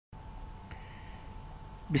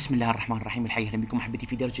بسم الله الرحمن الرحيم. الحقيقة أهلا بكم أحبتي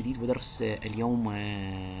في درس جديد، ودرس اليوم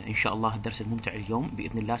إن شاء الله الدرس الممتع اليوم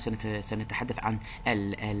بإذن الله سنتحدث عن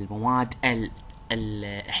المواد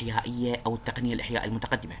الإحيائية أو التقنية الإحياء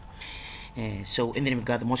المتقدمة. So in the name of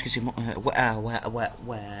God, the most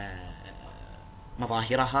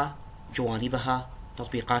ومظاهرها، جوانبها،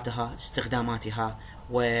 تطبيقاتها، استخداماتها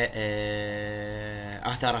وآثارها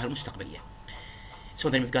المستقبلية. So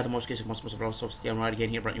then we've got the most cases, most of right again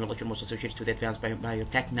here, brought lecture most associated to the advanced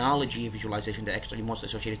biotechnology visualization, that actually most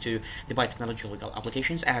associated to the biotechnological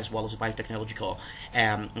applications, as well as biotechnological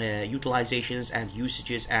utilizations and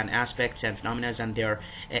usages and aspects and phenomena and their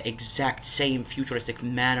exact same futuristic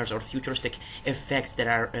manners or futuristic effects that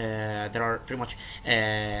are pretty much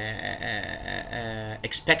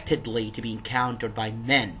expectedly to be encountered by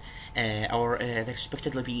men, or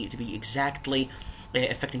expectedly to be exactly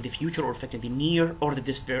affecting the future or affecting the near or the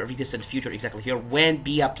very distant future exactly here when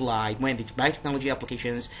be applied, when the biotechnology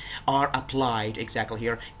applications are applied exactly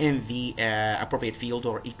here in the appropriate field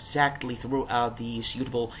or exactly throughout the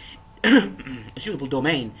suitable suitable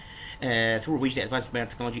domain through which the advanced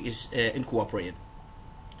biotechnology is incorporated.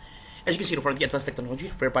 As you can see, for the advanced technology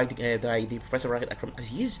prepared by the Professor Ragid Akram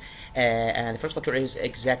Aziz, and the first lecture is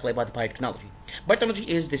exactly about the biotechnology. Biotechnology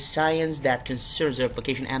is the science that concerns the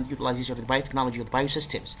application and utilization of the biotechnology of the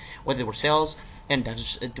biosystems, whether they were cells and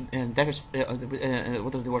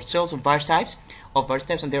whether they were cells and virus types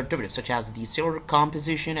and their derivatives, such as the cellular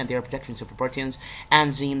composition and their protections of proteins,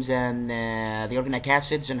 enzymes, and the organic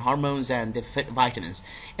acids and hormones and the vitamins,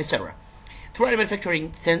 etc. Throughout the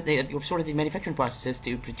manufacturing, the manufacturing processes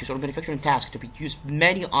to produce or manufacturing tasks to produce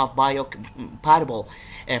many of biocompatible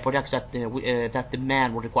products that the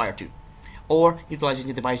man would require to, or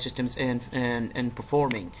utilizing the biosystems and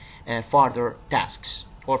performing further tasks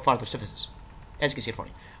or further services. As you can see for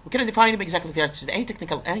you, we can define them exactly as any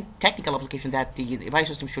technical application that the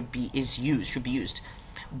biosystem should be used.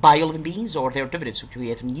 Bio-living beings or their derivatives to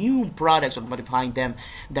create new products or modifying them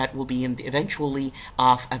that will be eventually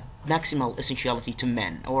of a maximal essentiality to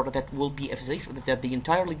men, or that will be that the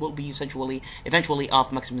entirely will be eventually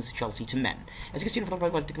of maximum essentiality to men. As you can see, the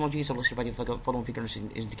biotechnology is illustrated by the following figures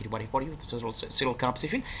indicated by for you: the cellular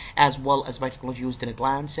composition, as well as biotechnology used in the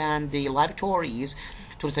plants and the laboratories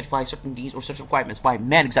to satisfy certain needs or certain requirements by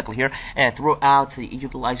men exactly here throughout the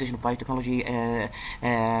utilization of biotechnology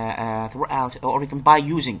throughout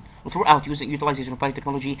using utilization of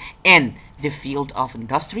biotechnology in the field of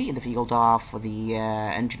industry, in the field of the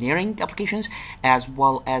engineering applications, as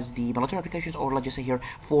well as the military applications, or let's just say here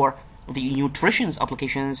for the nutrition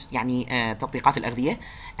applications, يعني تطبيقات الأغذية,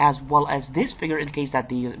 as well as this figure indicates that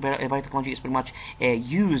the biotechnology is pretty much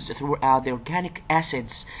used throughout the organic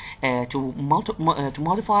acids to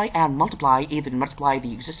modify and multiply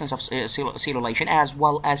the existence of cellulation, as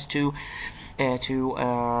well as to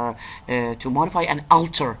modify and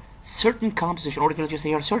alter certain composition, or even just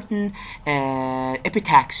say certain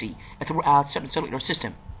epitaxy throughout certain cellular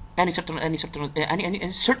system. Any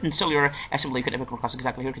certain cellular assembly you could ever come across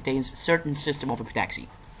exactly here contains certain system of epitaxy.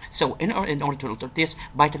 So in order to alter this,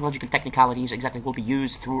 biotechnological technicalities exactly will be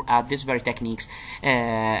used throughout this very techniques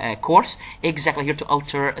course exactly here to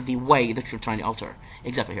alter the way that you're trying to alter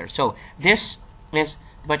exactly here. So this is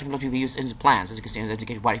the biotechnology we use in the plants, as you can see, as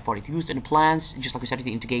indicated by for it used in the plants, just like we said, to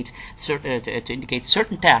indicate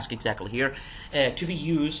certain tasks exactly here, to be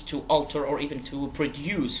used to alter or even to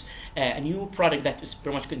produce a new product that is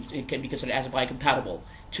pretty much can be considered as biocompatible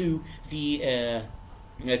to the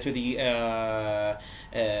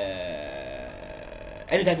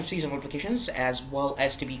any type of seasonal applications, as well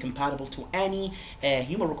as to be compatible to any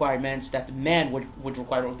human requirements that the man would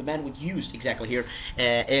require or the man would use exactly here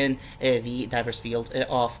in the diverse field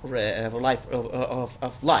of life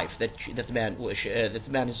that the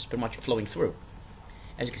man is pretty much flowing through,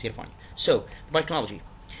 as you can see here. So biotechnology.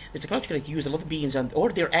 The technology can use the living beings or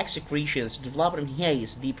their excretions to develop and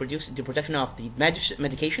enhance the production of the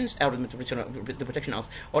medications, or the protection of,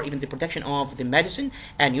 or even the protection of the medicine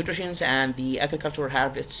and nutrition and the agricultural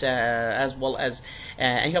harvests, as well as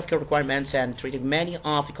any healthcare requirements, and treating many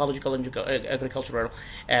of ecological and agricultural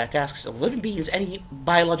tasks of living beings. Any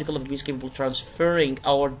biological living beings capable of transferring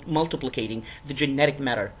or multiplicating the genetic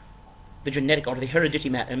matter. The genetic or the heredity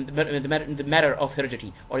the matter of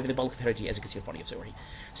heredity, or even the bulk of heredity, as you can see in front of you.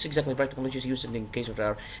 So exactly, biotechnology is used in the case of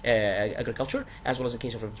our agriculture, as well as in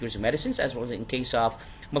case of using medicines, as well as in case of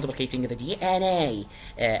multiplicating the DNA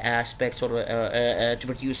aspects, or to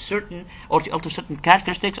produce certain or to alter certain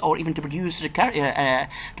characteristics, or even to produce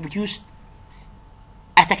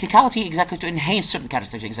a technicality exactly to enhance certain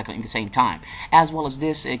characteristics exactly in the same time. As well as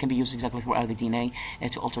this, it can be used exactly for the DNA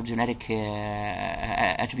to alter genetic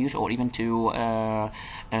attributes, or even to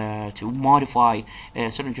modify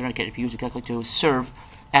certain genetic attributes exactly to serve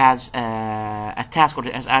as a task, or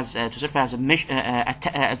to serve as a mission,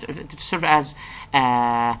 to serve as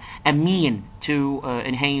a mean to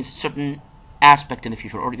enhance certain aspect in the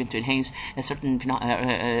future, or even to enhance certain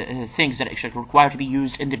things that actually require to be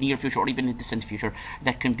used in the near future or even in the distant future,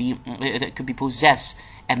 that could be possess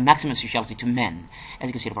a maximum essentiality to men. As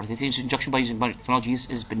you can see, this introduction by using biotechnologies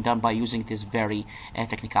has been done by using these very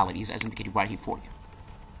technicalities as indicated right here for you.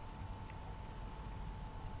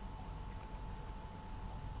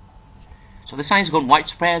 So the science has gone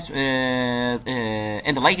widespread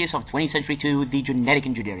in the late days of the 20th century to the genetic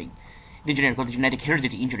engineering. The genetic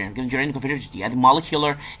heredity engineering, the genetic heredity, and the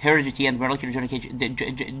molecular heredity and molecular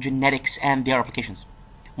genetics and their applications.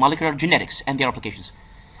 Molecular genetics and their applications.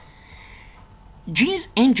 Genes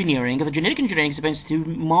engineering, the genetic engineering, depends to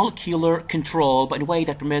molecular control, but in a way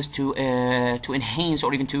that permits to enhance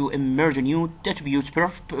or even to emerge new attributes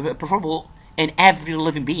preferable in every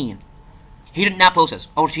living being. He did not possess,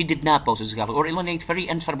 or she did not possess, or eliminate very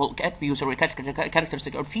undesirable attributes or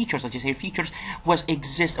characteristics or features, such as here features used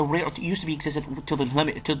to be existed to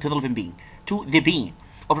the living being, to the being,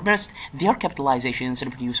 or permits their capitalizations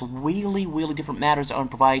and produce really different matters and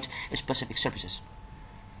provide specific services.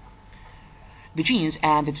 The genes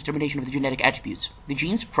and the determination of the genetic attributes. The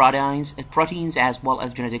genes, proteins, as well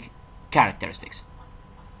as genetic characteristics.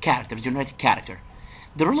 Genetic character.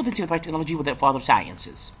 The relevancy of biotechnology with the further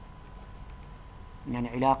sciences. يعني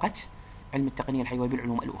علاقة علم التقنية الحيوية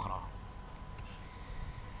بالعلوم الأخرى.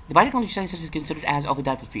 The biotechnology sciences is considered as of a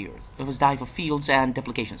type of fields and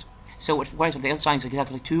applications. So it requires the other science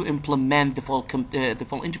exactly to implement the full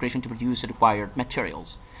integration to produce the required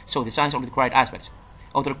materials. So the science of the required aspects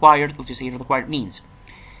of the required, let's just say, the required means.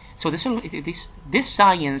 So this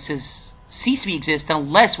science cease to exist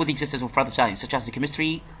unless with the existence of further science, such as the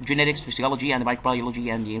chemistry, genetics, physiology, and the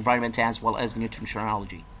microbiology, and the environment, as well as the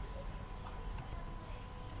nutritionology.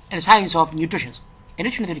 And the science of nutrition. In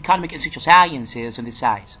addition to the economic and social sciences in this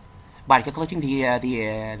science, by calculating the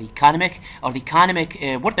economic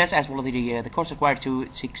worthless, as well as the course required to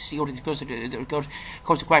succeed, or the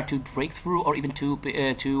course required to break through, or even to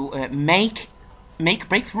make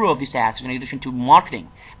breakthrough of these tasks, in addition to marketing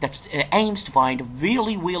that aims to find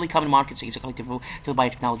really common markets exactly to the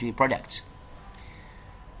biotechnology products.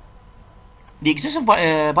 The existence of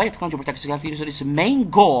biotechnology products is the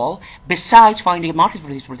main goal, besides finding a market for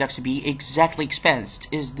these products to be exactly expensed,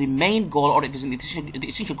 is the main goal, or it is the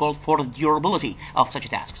essential goal for the durability of such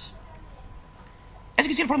tasks. As you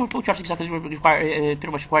can see from the flowcharts, exactly pretty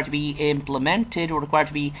much required to be implemented, or required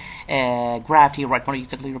to be graphed here right now,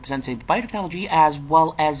 exactly represents biotechnology as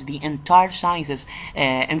well as the entire sciences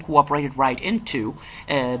incorporated right into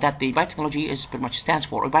that the biotechnology is pretty much stands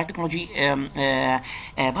for. Biotechnology,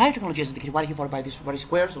 biotechnology is indicated right here for by these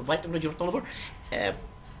squares, or biotechnology written all over,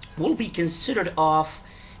 will be considered of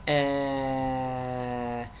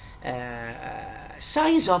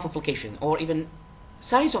science of application, or even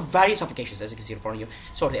science of various applications, as you can see in front of you.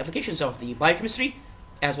 So the applications of the biochemistry,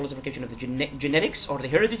 as well as the application of the genetics, or the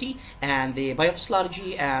heredity, and the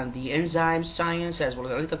biophysiology, and the enzyme science, as well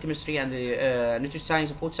as analytical chemistry, and the nutrition science,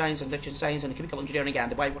 and food science, and nutrition science, and the chemical engineering,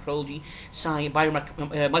 and the biomicrobiology science,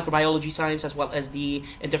 microbiology science, as well as the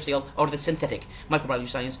industrial or the synthetic microbiology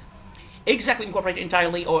science. Exactly incorporated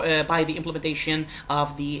entirely, or by the implementation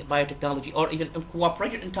of the biotechnology, or even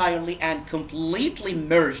incorporated entirely and completely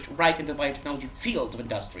merged right into the biotechnology field of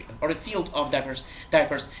industry, or the field of diverse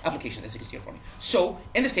applications, as you can see here for me. So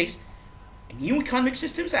in this case, new economic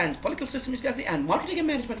systems and political systems and marketing and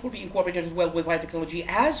management will be incorporated as well with biotechnology,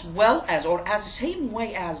 as well as, or as the same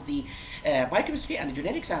way as the biochemistry and the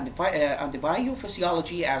genetics and the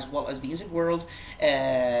biophysiology, as well as the enzyme world,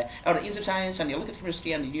 or the enzyme science and the analytical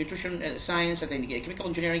chemistry and the nutrition science and the chemical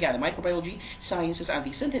engineering and the microbiology sciences and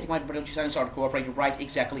the synthetic microbiology science are incorporated right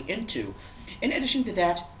exactly into. In addition to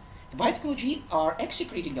that, the biotechnology are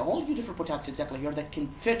executing a whole new different products exactly here that can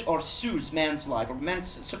fit or suits man's life, or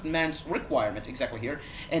certain man's requirements exactly here,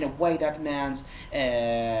 in a way that man's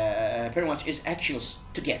pretty much is anxious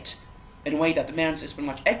to get. In a way that the man's is pretty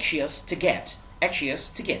much anxious to get, as you can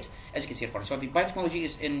see here. So the biotechnology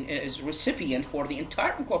is recipient for the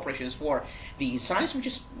entire incorporations for the science we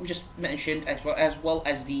just mentioned, as well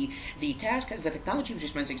as the task as the technology we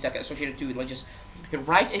just mentioned exactly associated to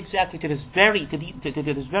right exactly to this very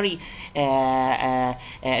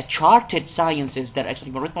charted sciences that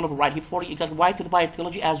actually were written over right here for you, exactly right to the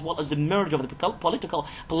biotechnology, as well as the merge of the political,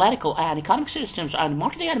 and economic systems and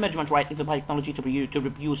marketing and management right into the biotechnology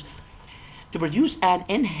to produce and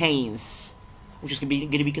enhance, which is going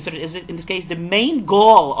to be considered, in this case, the main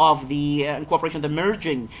goal of the incorporation, the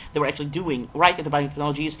merging that we're actually doing right at the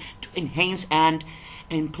biotechnology is to enhance and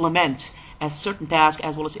implement a certain task,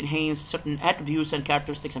 as well as enhance certain attributes and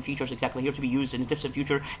characteristics and features exactly here to be used in the distant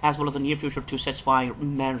future as well as the near future to satisfy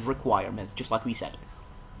man's requirements, just like we said.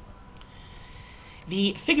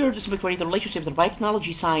 The figure just the relationship of the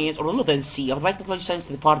biotechnology science or relevancy of the biotechnology science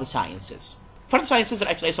to the part of the sciences. Further sciences are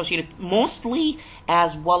actually associated mostly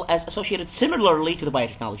as well as associated similarly to the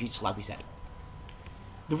biotechnology, just like we said.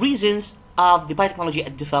 The reasons of the biotechnology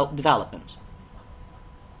development.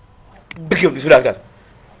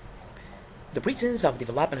 The reasons of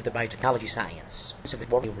development of the biotechnology science. So the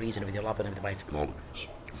reason of the development of the biotechnology.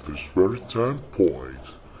 At this very time point,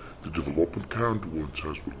 the development conduits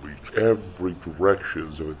has will reach every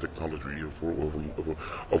directions of the technology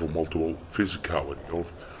of a multiple physicality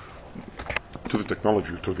to the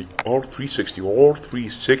technology to the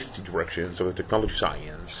R360 directions of the technology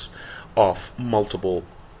science of multiple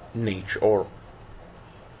nature, or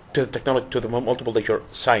to the multiple nature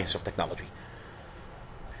science of technology.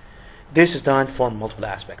 This is done from multiple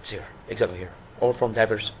aspects here, exactly here, or from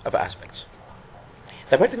diverse of aspects.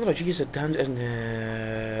 The biotechnology is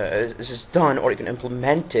done or even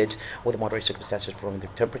implemented with moderate circumstances from the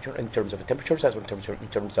temperature, in terms of the temperatures, as well in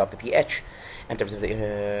terms of the pH, in terms of the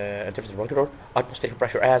molecular atmospheric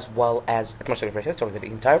pressure, as well as atmospheric pressure. So the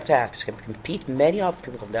entire task can compete many of the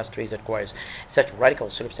chemical industries that requires such radical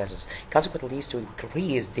circumstances. Consequently, leads to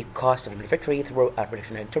increase the cost of manufacturing through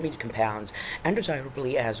production of intermediate compounds, and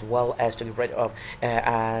desirably as well as to get rid of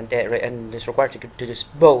and is required to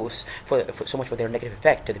dispose for so much for their negative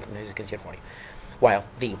effect to the considered body. While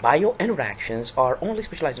the bio-interactions are only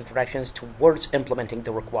specialized interactions towards implementing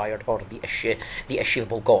the required or the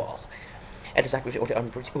achievable goal. At the time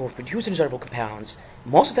or produce desirable compounds,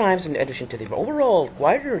 most of the times, in addition to the overall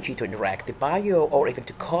required energy to interact, the bio or even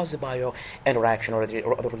to cause the bio interaction or the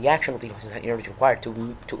reaction of the energy required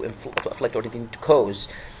to afflict or to cause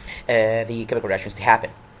the chemical reactions to happen,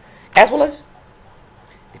 as well as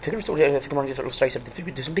the figures illustrates the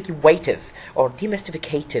disambiguative or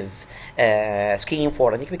demystificative scheme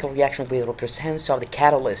for the chemical reaction with represents of the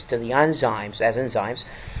catalyst to the enzymes as enzymes,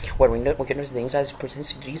 where we can use the enzymes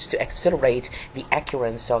used to accelerate the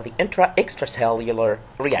occurrence of the extracellular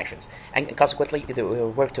reactions, and consequently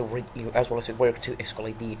work to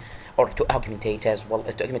escalate the or to augmentate as well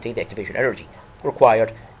as to augmentate the activation energy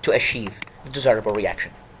required to achieve the desirable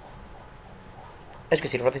reaction. As you can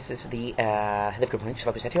see, this is the component,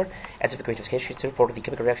 like we said here, as the creative case for the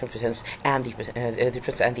chemical reaction presence and the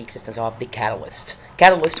existence of the catalyst.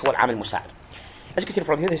 Catalyst هو العامل المساعد. As you can see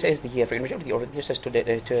from here, this is the free energy, or this is to the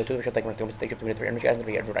measure the free energy and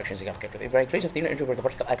the reactions. The increase of the energy where the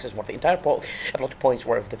vertical axis, where the entire plot points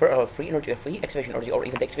where the free energy, free activation energy, or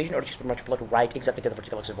even the activation energy is pretty much plotted right exactly to the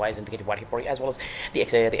vertical axis, y is indicated right here for you, as well as the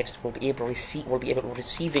axis will be able to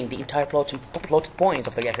receiving the entire plotted points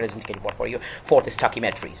of the reaction is indicated for you for the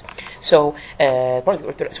stoichiometries. So, associated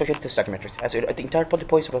with the stoichiometries, as the entire plotted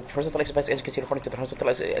points of the horizontal axis, as you can see, according to the horizontal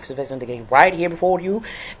axis, is indicated right here before you,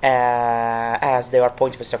 as there are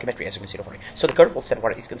points of stoichiometry, as you can see over here. So the curve will set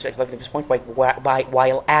where it is considered like this point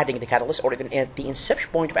while adding the catalyst, or even at the inception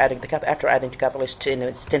point of adding the after adding the catalyst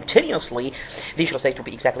instantaneously, the initial state will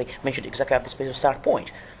be mentioned exactly at this start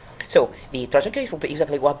point. So the transition case will be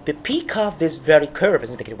exactly what the peak of this very curve is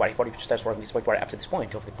indicated by 40% from this point, where up to this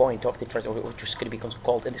point of the which is going to be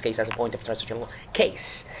called in this case as a point of transitional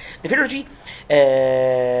case. The free energy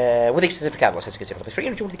with the existence of catalyst, as you can see, for the free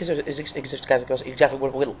energy with the existence catalyst exactly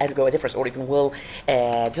will undergo a difference, or even will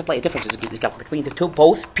display a difference between the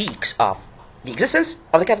both peaks of the existence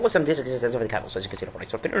of the catalyst and this existence of the catalyst, as you can see.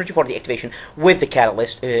 So the energy for the activation with the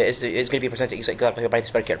catalyst is going to be presented exactly by this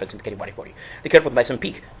very curve. It's indicated by the curve with some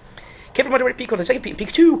peak. Curve of moderate peak or the second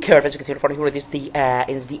peak 2 curve, as you can see here, is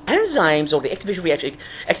the enzymes or the activation reaction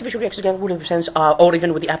together with the presence or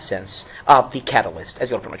even with the absence of the catalyst, as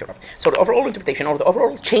you're pretty much aware of. So the overall interpretation or the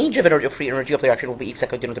overall change of energy, of free energy of the reaction will be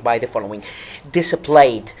exactly denoted by the following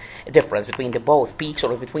displayed difference between the both peaks,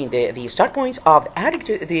 or between the start points of adding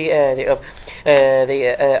to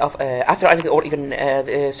after adding, or even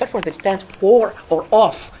the start point that stands for or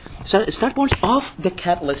off start points of the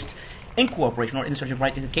catalyst incorporation, or insertion,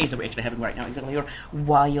 right in the case that we're actually having right now, exactly here,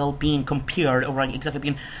 while being compared, or exactly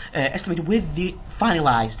being estimated with the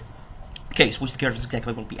finalized case which the curve is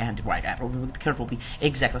exactly will be ended right at, or the curve will be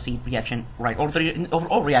exactly see reaction right, or the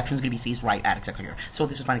overall reaction is going to be seized right at exactly here. So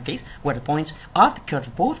this is final case where the points of the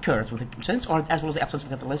curve, both curves with the presence or as well as the absence of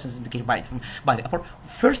catalysis is indicated by the upper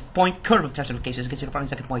first point curve of the tertiary case is considered final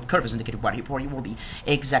second point curve is indicated by where you will be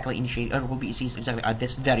exactly initiated or will be seized exactly at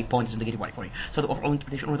this very point is indicated by for you. So the overall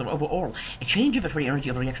interpretation or the overall exchange of the free energy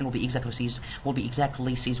of the reaction will be exactly seized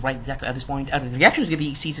right exactly at this point. And the reaction is going to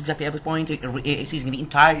be seized exactly at this point, seizing the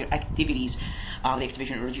entire activities of the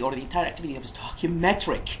activation energy or the entire activity of the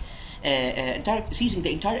stoichiometric seizing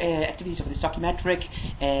the entire activities of the stoichiometric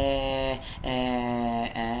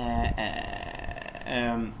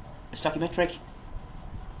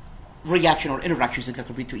reaction or interactions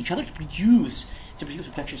exactly to each other to produce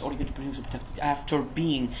reflections or even to produce after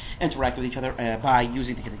being interacted with each other by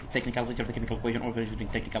using the technicalities of the chemical equation or using the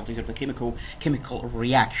technicalities of the chemical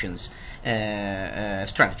reactions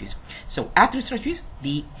strategies. So after the strategies,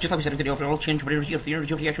 just like we said, the overall change of energy of the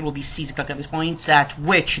energy of the reaction will be seized exactly at this point at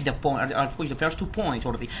which the first 2 points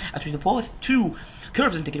or the both two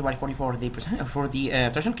curves indicated by 40 for the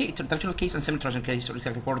traditional case and semi-traditional case, or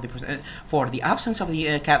exactly for the absence of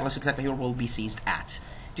the catalyst exactly here will be seized at.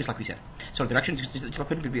 Just like we said. So the reaction,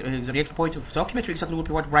 the reaction point of stoichiometry exactly will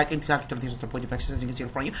be what right exactly to the point of axis as you can see in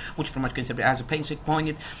front of you, which is pretty much considered as a basic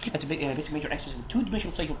point. It's a basic major axis of the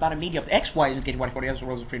two-dimensional cycle pattern media of the XY is indicated by 40 as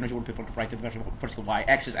well as the free energy will be plotted right to the vertical Y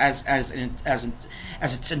axis as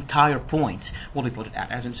its entire point will be plotted at,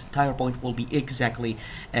 as its entire point will be exactly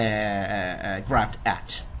graphed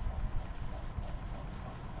at.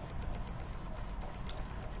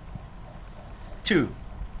 Two.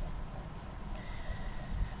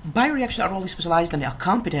 Bioreactions are only specialized and they are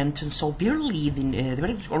competent, and so barely the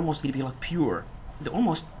material is almost going to be like pure. The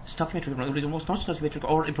almost stoichiometric, almost not stoichiometric,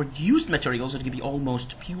 or produced materials are going to be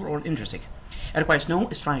almost pure or intrinsic. It requires no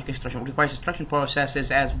extraction. It requires extraction processes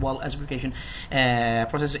as well as purification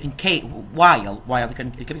processes in while the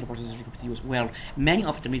chemical processes are produced. Well, many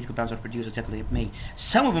of the intermediate compounds are produced exactly may.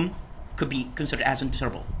 Some of them could be considered as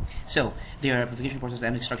undesirable. So their purification process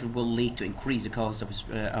and extraction will lead to increase the cost of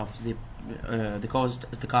the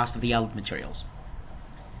cost of the allied materials.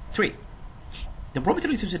 3. The raw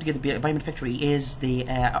materials used to get by manufacturing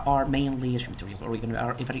are mainly materials, or even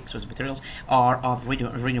are very expensive materials, are of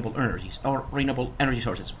renewable energies or renewable energy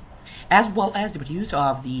sources, as well as the produce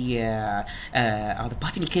of the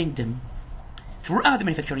botany kingdom throughout the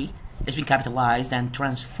manufacturing is being capitalized and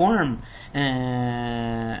transforming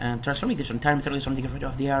these entire materials from the get rid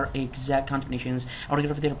of their exact contaminations or get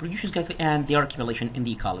rid of their pollutions and their accumulation in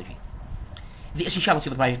the ecology. The essentiality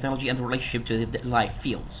of the biotechnology and the relationship to the life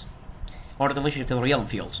fields, or the relationship to the realm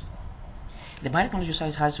fields. The biotechnology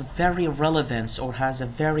science has very relevance or has a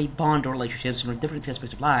very bond relationships with different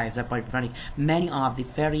aspects of life that by providing many of the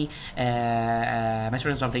very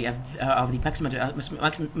materials of the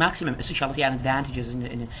maximum essentiality and advantages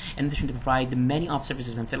in addition to provide the many of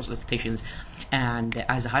services and felicitations, and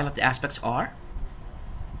as the highlighted aspects are: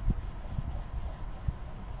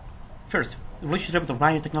 first, the relationship of the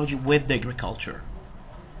biotechnology with the agriculture.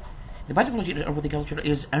 The biotechnology of agriculture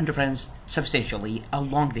is underwent substantially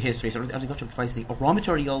along the history. So agriculture provides the raw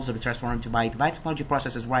materials that are transformed by the biotechnology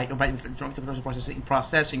processes,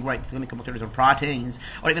 processing chemical materials or proteins,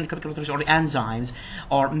 or even chemical materials or enzymes,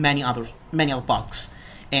 or many other bulks.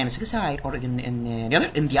 And the second side, or in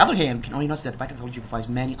the other hand, we can only notice that the biotechnology provides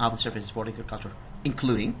many other services for agriculture,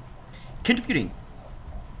 including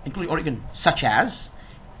or even such as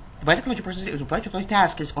the biotechnology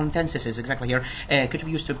task is on synthesis exactly here could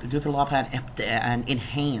be used to develop and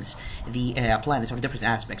enhance the plants or different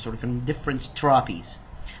aspects or different therapies,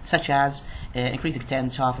 such as increase the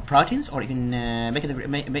content of proteins or even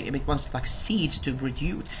make plants like seeds to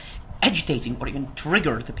produce, agitating or even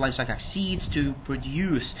trigger the plants like seeds to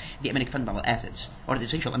produce the amino fundamental acids or the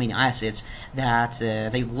essential amino acids that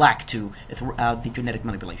they lack to throughout the genetic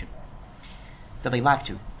manipulation.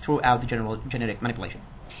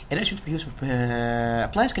 In addition to produce,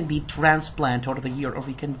 plants can be transplanted over the year, or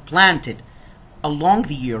we can plant it along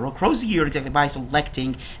the year or across the year exactly by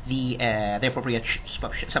selecting the appropriate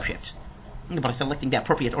subshift, by selecting the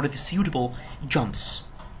appropriate or the suitable jumps.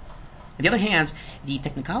 On the other hand, the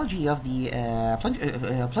technology of the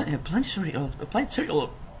plant cereal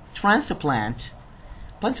transplant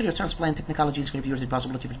technology is going to be used the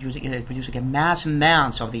possibility of producing a mass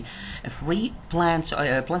amounts of the free plants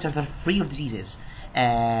that are free of diseases,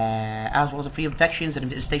 as well as free infections and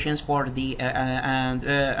infestations for the and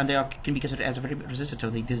they can be considered as very resistant to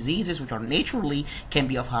the diseases which are naturally can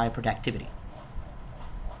be of high productivity.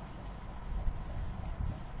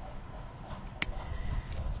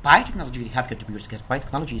 biotechnology have contributed, because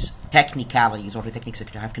biotechnologies, technicalities or the techniques that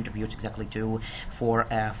have contributed exactly to for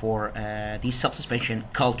the self-suspension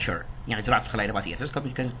culture. يعني زراعة الخلايا النباتية. This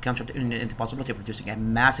concept in the possibility of producing a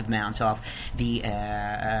massive amount of the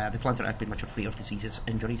plants that are pretty much free of diseases,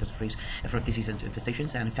 injuries, free of diseases,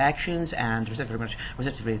 infestations, and infections, and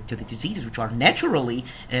resistant to the diseases which are naturally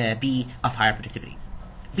be of higher productivity.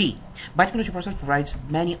 B. Biotechnology process provides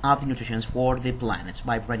many of the nutrients for the planets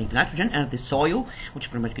by providing the nitrogen and the soil, which is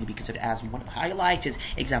pretty much going to be considered as one of the highlighted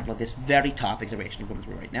example of this very topic that we're actually going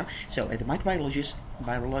through right now. So the microbiology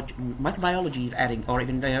adding, or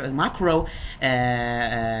even the macro, or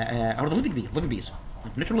the living bees.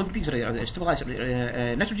 Natural living bees are stabilizer,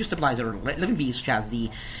 nitrogen stabilizer living bees, such as the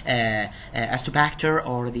Astobacter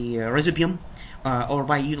or the Rhizobium, or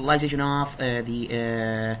by utilization of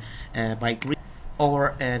the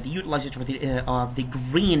utilization of the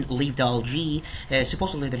green-leaved algae,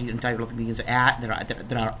 supposedly the entire living beings that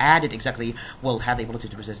are added exactly will have the ability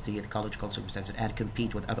to resist the ecological circumstances and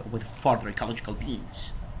compete with further ecological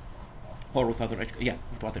beings, or with other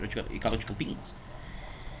ecological beings.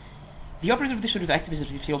 The operators of this sort of activism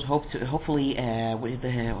fields hopefully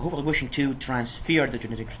wishing to transfer the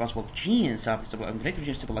genetic responsible genes of the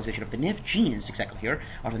nitrogen stabilization of the NEV genes, exactly here,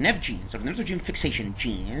 or the NEV genes, or the nitrogen fixation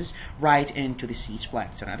genes, right into the seed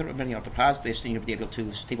plant. So many of the products based on be able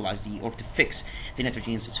to stabilize or to fix the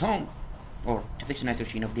nitrogens its own, or to fix the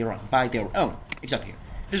nitrogen of their own by their own, exactly here.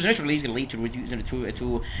 This is naturally going to lead to reduce to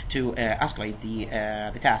escalate the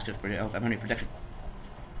task of ammonia production.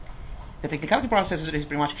 The technicality process is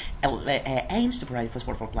pretty much aims to provide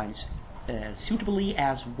phosphorus for plants suitably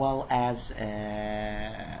as well as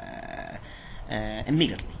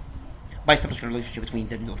immediately by establishing a relationship between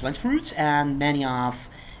the plant fruits and many of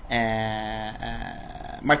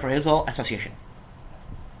mycorrhizal association.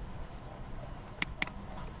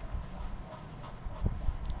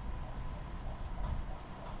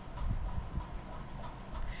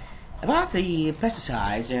 About the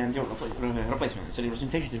pesticides and their replacement, so the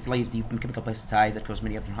presentation to replace the chemical pesticides that cause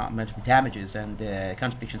many of the damages and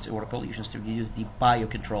contaminations or pollutions to be used the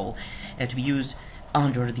biocontrol to be used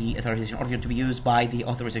under the authorization or to be used by the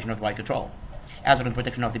authorization of biocontrol, as well as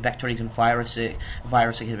protection of the bacteria and virus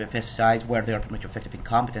pesticides where they are pretty much effective and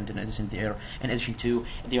competent in addition to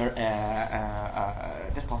their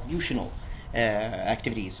pollutional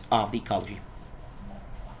activities of the ecology.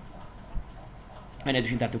 In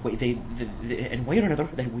addition to that, in way or another,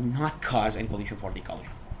 they will not cause any pollution for the ecology.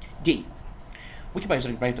 D. We can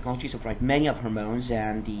using biotechnology to provide many of hormones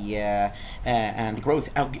and the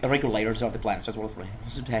growth regulators of the planet, as well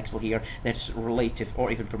as the text here that's relative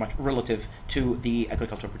or even pretty much relative to the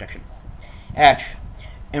agricultural production. H.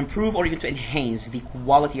 Improve or even to enhance the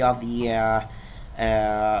quality of the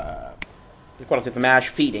quality of the mash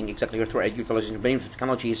feeding, exactly through utilizing the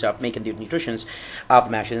technologies of making the nutritions of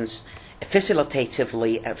the mashes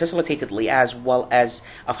facilitatedly as well as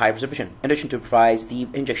of high resolution, in addition to provide the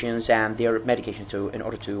injections and their medication in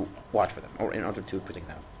order to watch for them or in order to protect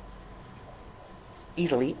them.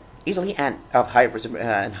 Easily and of high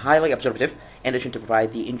and highly absorptive, in addition to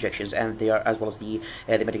provide the injections and their as well as the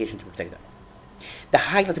medication to protect them. The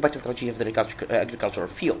highlighted biotechnology of the agricultural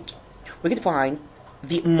field. We can define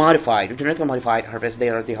the genetically modified harvest. They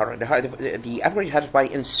are the upgraded harvest by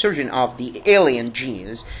insertion of the alien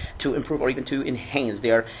genes to improve or even to enhance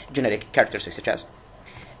their genetic characteristics, such as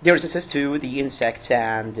their resistance to the insects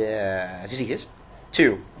and diseases.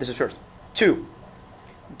 This is first.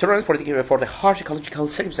 Tolerance for the harsh ecological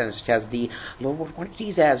circumstances, such as the low water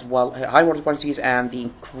quantities as well, high water quantities, and the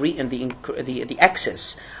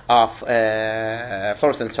excess of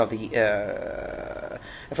fluorescence of the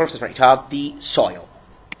soil,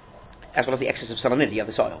 as well as the excess of salinity of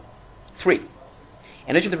the soil. 3.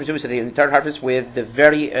 In addition to produce the entire harvest with the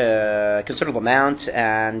very considerable amount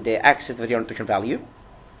and access to the nutrition value.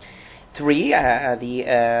 3.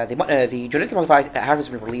 The genetically modified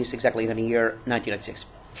harvest was released exactly in the year 1996.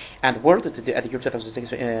 And the world at the year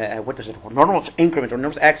 2006 witnessed an enormous increment or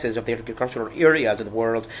enormous access of the agricultural areas of the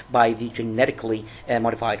world by the genetically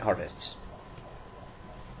modified harvests.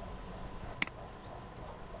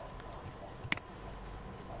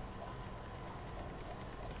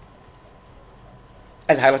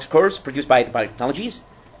 As highlighted curves produced by the biotechnologies.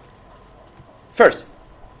 First,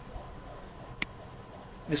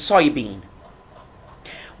 the soybean.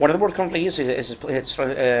 What in the world currently is what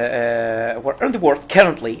in the world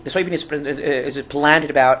currently the soybean is planted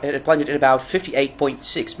in about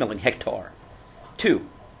 58.6 million hectare. 2.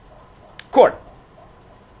 Corn.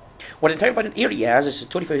 What the entire planted area is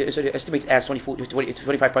estimated as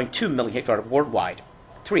 25.2 million hectare worldwide.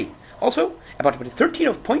 3. Also, about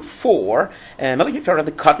 13.4 million of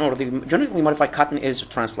the cotton or the genetically modified cotton is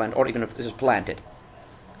transplanted or even is planted.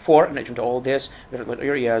 4. In addition to all this, there are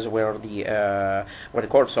areas where the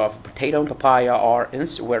crops of potato and papaya are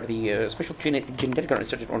where the special genetic are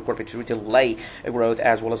inserted or incorporated to delay growth,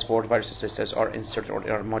 as well as 4 viruses are inserted or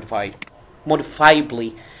are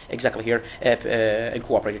modifiably exactly here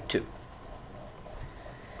incorporated too.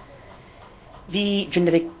 The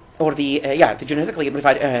genetic or the genetically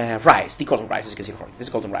modified rice, the golden rice, as you can see before. This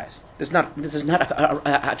is golden rice. This is not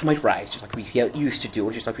a tomato rice, just like we used to do,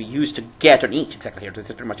 or just like we used to get and eat. Exactly here. This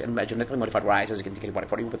is pretty much a genetically modified rice, as you can see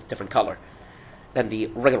before, with different color than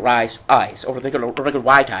the regular rice eyes, or the regular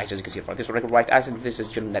white eyes, as you can see before. This is regular white eyes, and this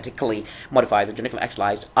is genetically modified, the genetically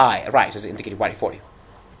actualized rice, as indicated by 40.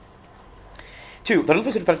 2. The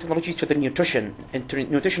relevance of biotechnology to the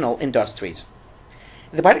nutritional industries.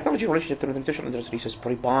 The biotechnology relationship to the nutritional industries is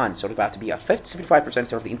pretty bond, so about to be a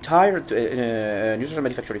 75% of the entire nutritional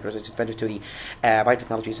manufacturing process is expended to the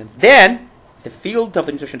biotechnologies, and then the field of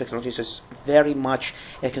the nutrition technologies is very much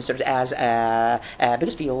considered as a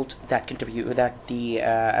biggest field that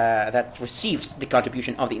that receives the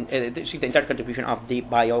contribution of the entire contribution of the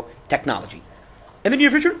biotechnology. In the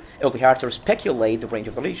near future, it will be hard to speculate the range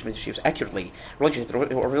of relationships accurately,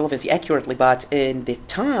 or relevancy accurately, but in the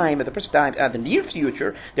present time, and the near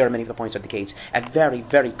future, there are many of the points that indicate a very,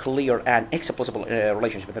 very clear and explicable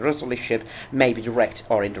relationship. The relationship may be direct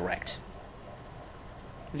or indirect.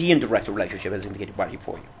 The indirect relationship is indicated by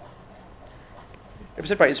for you.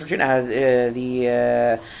 Represented by insertion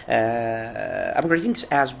the upgradings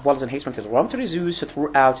as well as enhancement of the raw materials used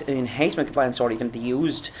throughout enhancement compliance, or even the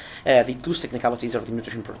loose technicalities of the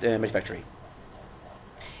nutrition manufacturing.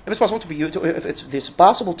 If it's possible if it's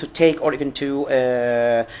possible to take, or even to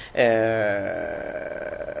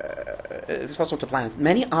if it's possible to plant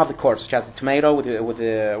many of the crops, such as the tomato with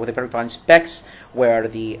the very fine specks, where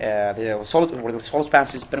the solid span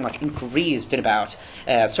is pretty much increased in about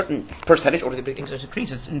a certain percentage, or the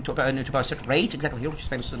increases into about a certain rate, exactly here, which is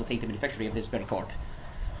going to facilitate the manufacturing of this very crop,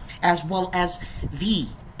 as well as the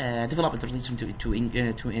development that leads them to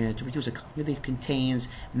produce a coffee that contains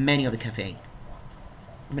many of the caffeine.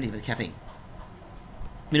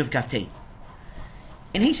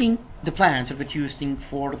 Enhancing the plants are using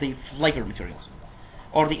for the flavor materials,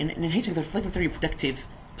 or enhancing the flavor material productive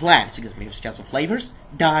plants, exactly, such as the flavors,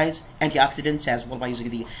 dyes, antioxidants, as well by using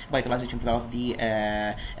the vitalization of the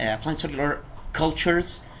plant cellular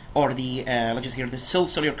cultures, or the let's just here the cell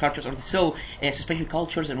cellular cultures, or the cell suspension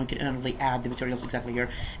cultures, and we can only add the materials exactly here.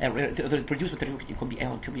 The produced material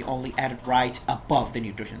can be only added right above the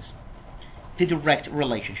nutritions. The direct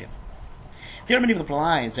relationship. There are many of the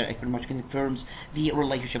lines that pretty much confirms the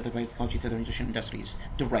relationship of the biotechnology to the nutrition industries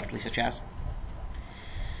directly, such as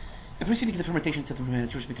proceeding the fermentation to the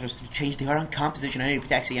nutrition materials to change the iron composition and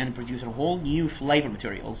potassium and produce a whole new flavor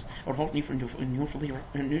materials, or whole new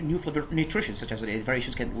flavor nutrition, such as the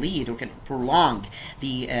variations can lead or can prolong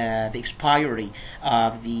the expiry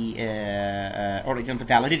of or even the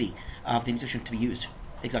validity of the nutrition to be used,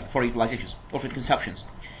 exactly, for utilizations or for consumptions.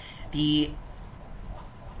 The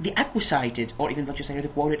acquisited, or even let's just say the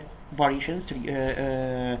quoted variations to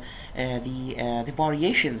the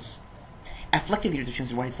variations affecting the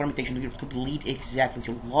nutritions right fermentation could lead exactly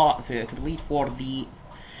to could lead for the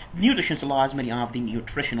nutritions laws many of the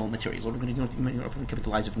nutritional materials, or we're going to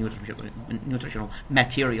capitalize of nutritional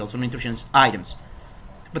materials or nutrition items.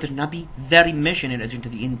 But there should not be very mission in addition to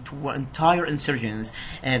the entire insertions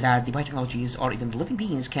that the biotechnologies or even the living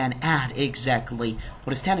beings can add exactly,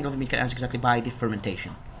 or the standing living being can add exactly by the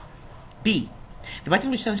fermentation. B. The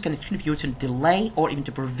biotechnology science can contribute to delay or even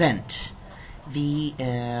to prevent the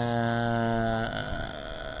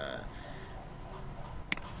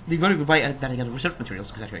by research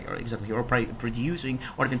materials exactly, or by producing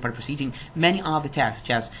or even by proceeding many of the tasks,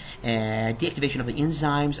 such as deactivation of the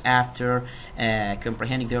enzymes after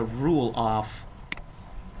comprehending the rule of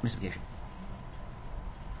investigation.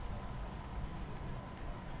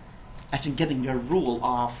 After getting the rule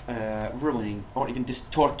of ruining or even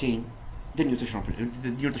distorting the nutritional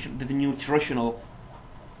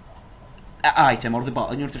item, or the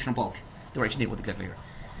nutritional bulk, the right name with exactly here.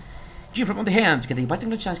 G. From on the hand, the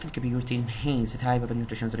biotechnology science can contribute to enhance the type of the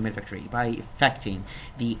nutritions in the manufacturing by affecting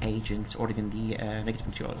the agents or even the negative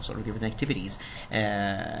materials or even activities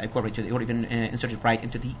incorporated or even inserted right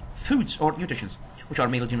into the foods or nutritions, which are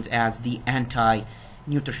mainly deemed as the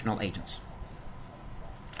anti-nutritional agents.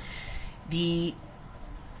 The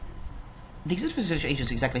the existing physical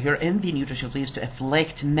agents exactly here in the nutritions is to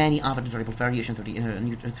afflict many of the variable variations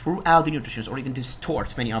throughout the nutritions, or even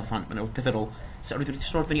distort many of the fundamental pivotal, so or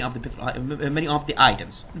distort many of the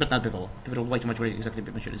items, but not pivotal. Pivotal way too much already exactly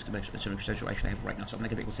mentioned is actually I have right now. So I'm not going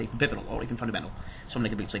to be able to say pivotal or even fundamental. So I'm not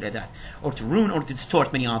going to be able to say like that, or to ruin or to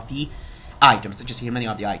distort many of the items. Just here many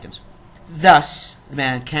of the items. Thus, the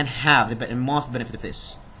man can have the most benefit of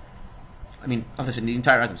this. I mean, of this in the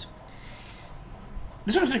entire items.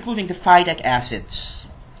 This one is including the phytic acids.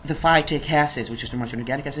 The phytic acids, which is pretty much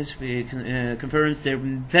organic acids, confirms their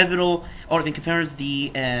pivotal, or even confirms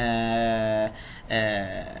the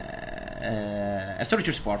storage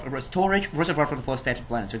reservoir for the phosphatic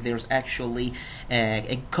plants. So there's actually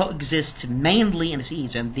it coexists mainly in the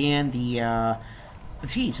seeds, and then the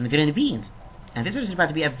seeds, and then in the beans. And this is about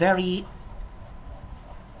to be a very,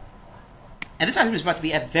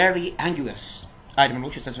 ambiguous item,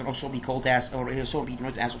 which is also be called as, or also be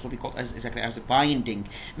noted as, exactly as the binding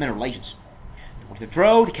mineral agents. The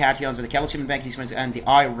draw, the cations, the calcium, magnesium, and the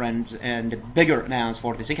iron, and the bigger amounts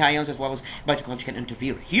for the zinc ions, as well as biotechnology can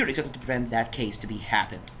interfere here exactly to prevent that case to be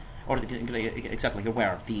happened, or exactly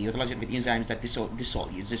where the utilization of the enzymes that dissolve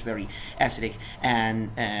this very acidic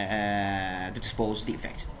and to dispose the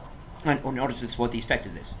effect, and in order to dispose the effect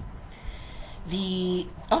of this. The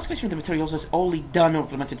oxidation of the materials is only done or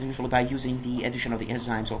implemented usually by using the addition of the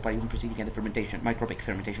enzymes or by even proceeding in the fermentation, microbic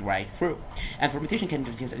fermentation right through. And fermentation can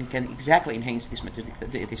exactly enhance this kind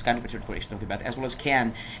of material we're talking about, as well as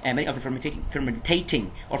can many of the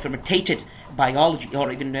fermentating or fermented biology,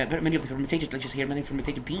 or even many of the fermented, let's just hear many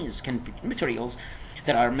fermented beans can be materials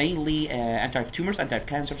that are mainly anti-tumors,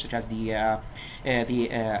 anti-cancer, such as the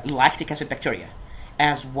lactic acid bacteria,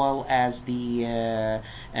 as well as the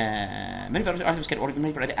many other items can, or even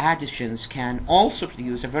many other additions can also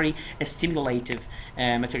produce a very stimulative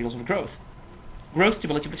materials of growth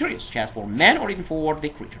stimulative materials, such as for men or even for the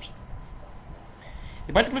creatures.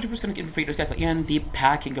 The biotechnology is going to interfere exactly in the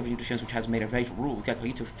packing of nutrients, which has made a very rule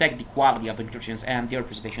exactly to affect the quality of the nutrients and their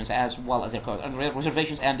preservations, as well as their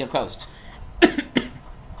reservations and their costs.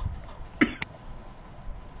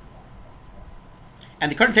 And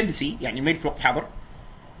the current tendency, يعني الميل في الوقت الحاضر,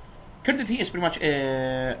 currency is pretty much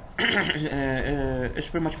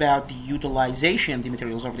about the utilization of the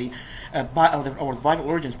materials of the or vital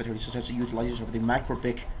origins materials, such as the utilization of the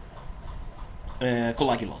microbic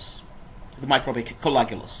coagulus,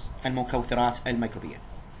 المكوثرات الميكروبية.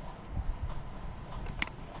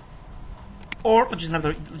 Or let's just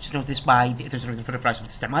note this by the further phrase of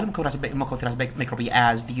استعمال المكوثرات الميكروبية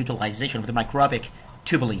as the utilization of the microbic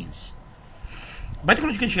tubulins.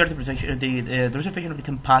 Biotechnology can share the reservation of the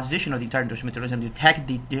composition of the entire nutrition materials and detect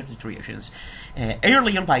the deteriorations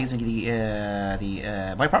earlier by using the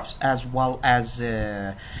bioprops, as well as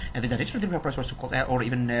the direction of the bioprops, also called, or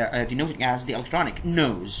even denoting as the electronic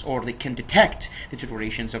nose, or they can detect the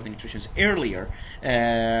deteriorations of the nutritions earlier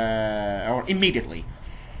or immediately.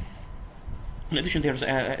 In addition, there's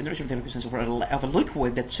the presence of a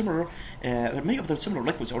liquid that similar, many of the similar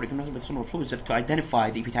liquids, or even with similar fluids, that to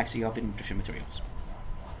identify the epitaxy of the nutrition materials.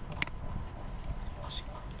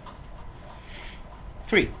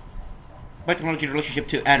 3. Biotechnology relationship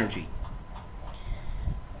to energy.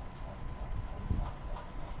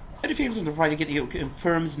 Energy fields in the project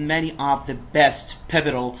confirms many of the best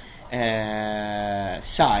pivotal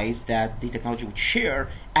sides that the technology would share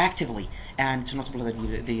actively, and it's notable that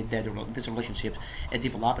this relationship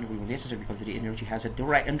develop and will be necessary because the energy has a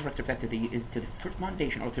direct indirect effect to the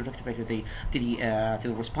foundation, or direct effect to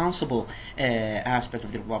the responsible aspect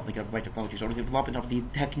of the development of biotechnologies, or the development of the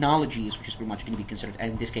technologies, which is pretty much going to be considered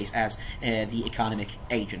in this case as the economic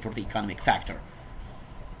agent, or the economic factor,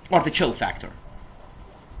 or the chill factor.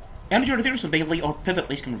 Energy reversal mainly or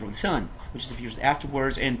pivotally is coming from the sun, which is diffused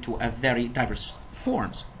afterwards into a very diverse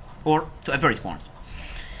forms, or to various forms.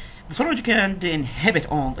 The solar energy can be inhibited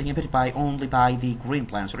only by the green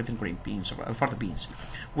plants, or even green beans, or further beans,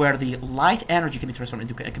 where the light energy can be transformed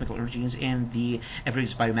into chemical energies in the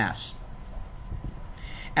produced biomass.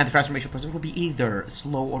 And the transformation process will be either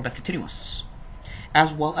slow or but continuous,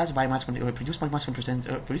 as well as biomass produced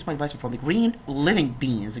biomass from the green living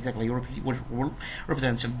beings, exactly,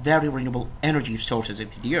 represents very renewable energy sources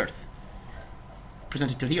into the earth,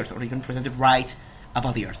 presented to the earth, or even presented right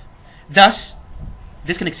above the earth. Thus,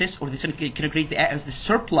 this can exist, or this can increase the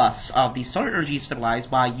surplus of the solar energy stabilized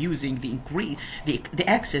by using the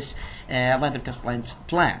excess land transplant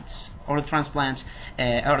plants, or the transplants,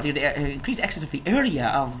 or the increased access of the area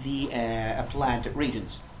of the plant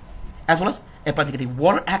regions, as well as the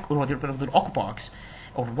water or the aquaparks,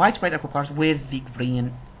 or widespread aquaparks with the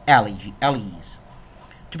green algae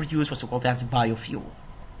to produce what's called as biofuel.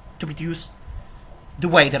 to produce the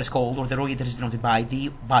way that is called, or the way that is denoted by, the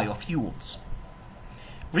biofuels.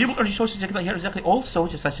 Renewable energy sources exactly here, exactly also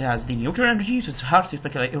such as the nuclear energy, so it's hard to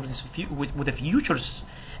speculate with the futures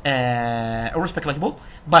or speculable,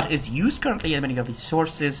 but is used currently in many of these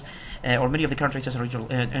sources, or many of the current resources are regional,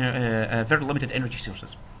 very limited energy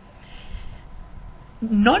sources.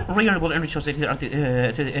 Non-renewable energy sources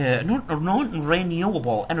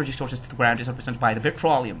non-renewable energy sources to the ground is represented by the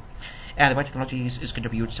petroleum, and the biotechnology is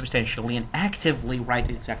contributed substantially and actively right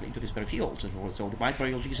exactly into this very field. So the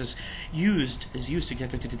biotechnology is used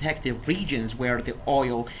exactly to detect the regions where the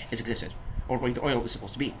oil is existed, or where the oil is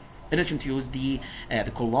supposed to be. In addition to use the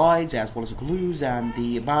colloids as well as the glues and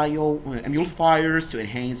the emulsifiers to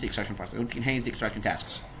enhance the extraction process, to enhance the extraction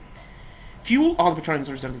tasks. Fuel, all the petroleum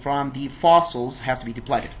resulting from the fossils, has to be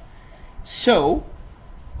depleted. So,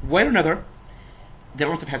 one or another, the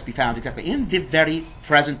earth has to be found exactly in the very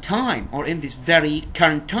present time, or in this very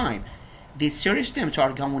current time. The serious damage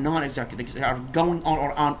are going on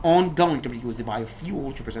or ongoing to produce the biofuel,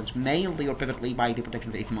 which represents mainly or pivotally by the production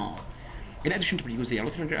of the ethanol. In addition to produce the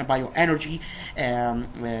electric and bioenergy,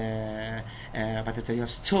 but they are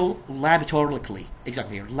still laboratorically,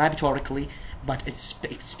 but it's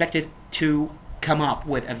expected to come up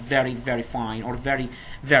with a very, very fine or very,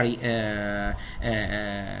 very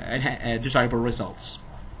desirable results.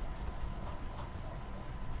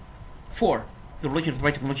 4. The relation of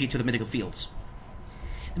the biotechnology to the medical fields.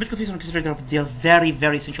 The medical fields are considered they're very,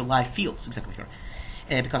 very essential life fields, exactly here.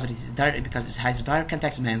 Because it has direct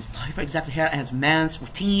contact with man's life, exactly here, as man's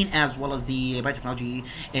routine, as well as the biotechnology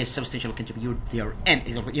is substantial contribute therein,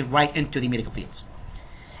 right into the medical fields.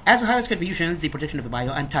 As the highest contributions, the production of the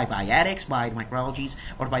antibiotics by the microbiologies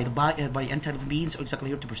or by anti-living beings, exactly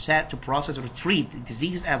here to process or to treat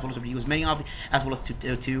diseases, as well as to use many of, as well as to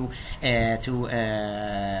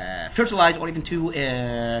fertilize or even to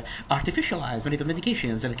artificialize many of the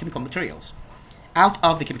medications and the chemical materials out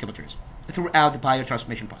of the chemical materials throughout the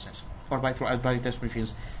biotransformation process, or throughout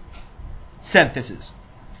biotransformation synthesis,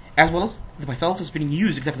 as well as the cells has been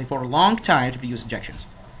used exactly for a long time to produce injections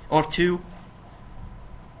or to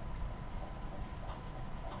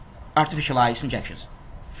artificialize injections.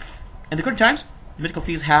 In the current times, the medical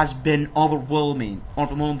field has been overwhelming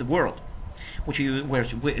the world, through which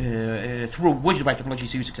the biotechnology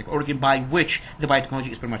is used, or even by which the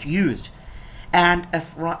biotechnology is pretty much used. And as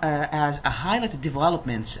a highlighted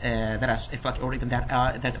developments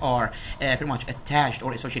that are pretty much attached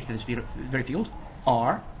or associated to this very field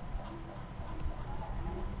are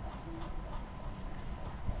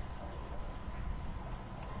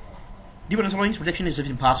deep insulin prediction has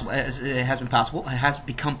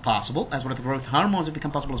become possible, as well as the growth hormones have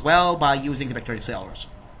become possible as well by using the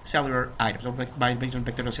cellular items, or by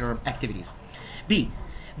bacterial cellular activities. B.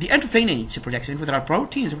 The interphanates production, which are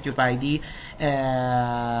proteins produced by the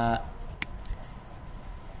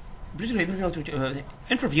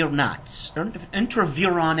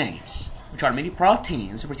intravironates, which are many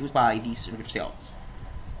proteins produced by these cells.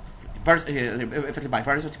 Affected by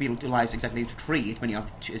viruses to be utilized exactly to treat many of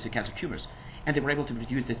the cancer tumors, and they were able to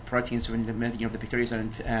produce the proteins in the of the bacteria,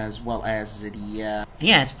 and as well as the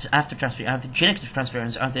after genetic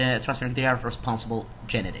transference, they are responsible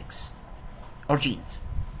genetics or genes.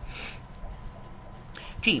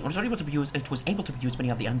 G was able to produce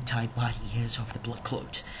many of the antibodies of the blood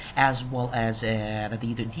clot, as well as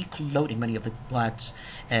the decloading many of the blood's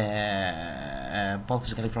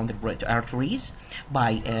bulks from the arteries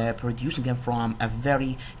by producing them from a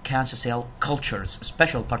very cancer cell cultures,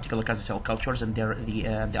 special particular cancer cell cultures, and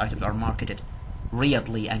the items are marketed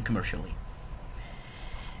readily and commercially.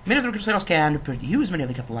 Many of the cells can produce many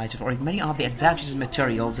of the catalyzers or many of the advantages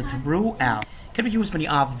materials throughout. Can produce many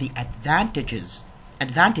of the advantageous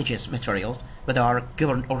materials that are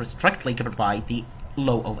governed or strictly governed by the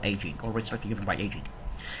law of aging, or strictly governed by aging.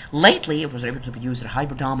 Lately, it was able to produce the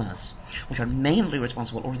hybridomas, which are mainly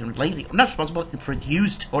responsible, or even lately not responsible,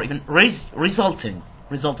 produced or even resulting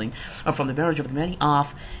from the marriage of many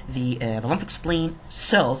of the lymphatic spleen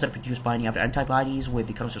cells that are produced by any of the antibodies with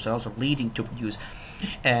the cancer cells, or leading to produce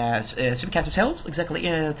some cancer cells exactly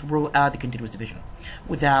throughout the continuous division,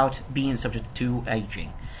 without being subject to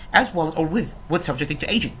aging, as well as, or with subjecting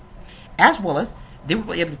to aging, as well as they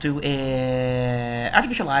will be able to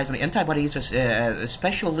artificialize the antibodies,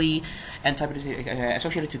 especially antibodies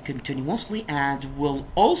associated to continuously, and will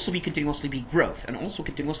also be continuously be growth, and also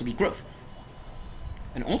continuously be growth,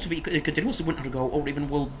 and also be continuously will undergo, or even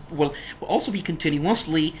will also be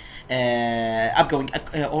continuously upgoing,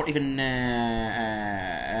 or even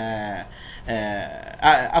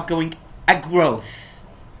upgoing a growth.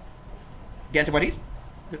 The antibodies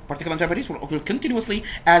particle antibodies will continuously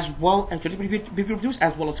as well as be produced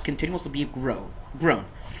as well as continuously be grown.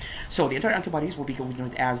 So the entire antibodies will be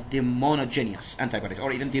considered as the monogeneous antibodies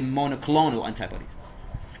or even the monoclonal antibodies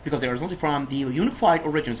because they are resulting from the unified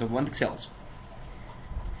origins of limbic cells.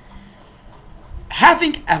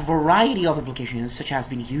 Having a variety of applications, such as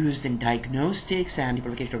being used in diagnostics and the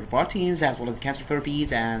publication of proteins, as well as cancer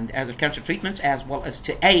therapies and as cancer treatments, as well as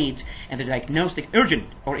to aid in the diagnostic urgent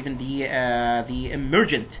or even the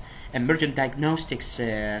emergent diagnostics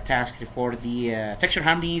task for the texture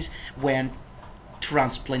harmonies when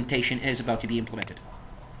transplantation is about to be implemented.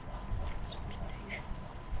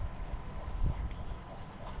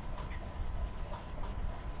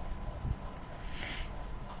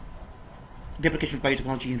 The application of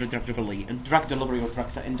biotechnology in the drug delivery or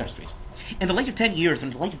drug industries. In the later 10 years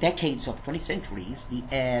and the later decades of the 20th centuries,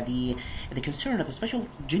 the concern of the special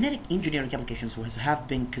genetic engineering applications have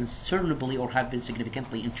been concernably or have been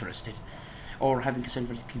significantly interested or have been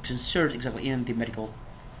concerned exactly in the medical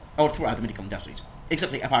or throughout the medical industries.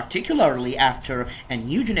 Exactly, particularly after a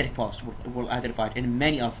new genetic post were identified in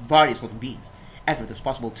many of various living beings. After it was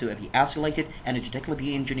possible to be isolated and genetically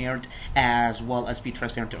be engineered as well as be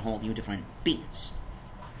transferred to a whole new different beings.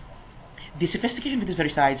 The sophistication of this very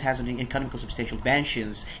size has an economical substantial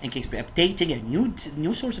dimensions in case of updating a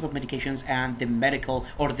new source of medications and the medical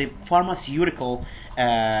or the pharmaceutical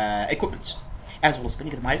equipment, as well as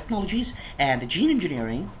spending the biotechnologies and the gene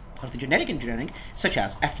engineering or the genetic engineering, such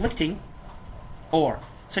as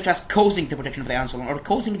such as causing the production of the insulin or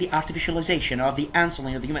causing the artificialization of the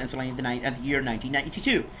insulin, of the human insulin in the year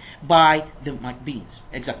 1992 by the beans.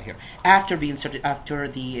 Exactly here. After the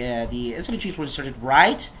insulin genes were inserted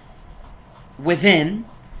right within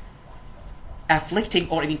afflicting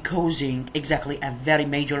or even causing exactly a very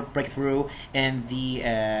major breakthrough in the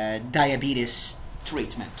diabetes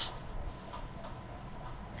treatment.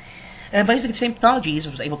 And by using the same technologies,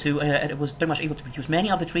 it was pretty much able to produce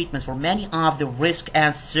many of the treatments for many of the risk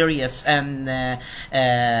and serious and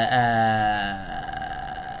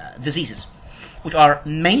diseases, which are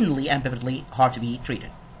mainly and vividly hard to be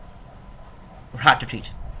treated, or hard to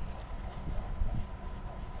treat.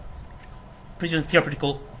 Producing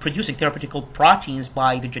therapeutic proteins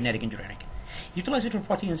by the genetic engineering. Utilizing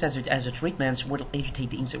proteins as a treatments will agitate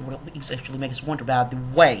the insect, will actually make us wonder about the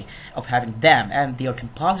way of having them and their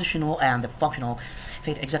compositional and the functional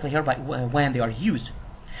effect exactly here by when they are used.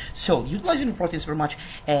 So utilizing the proteins very much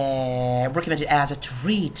recommended as a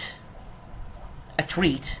treat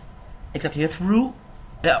exactly here through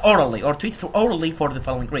orally or treat through orally for the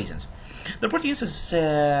following reasons. The proteins is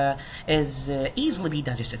easily be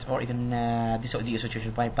digested or even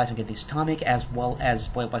dissociated by passing in the stomach as well as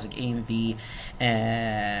by passing in the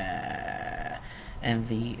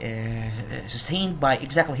sustained by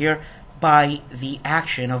exactly here by the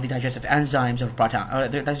action of the digestive enzymes or the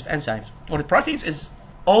digestive enzymes or the proteins is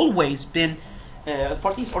always been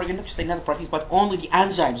proteins or even not just say not the proteins but only the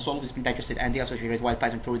enzymes has always been digested and dissociated while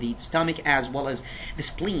passing through the stomach as well as the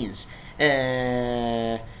spleens.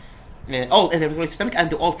 The stomach and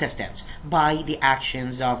the all intestines by the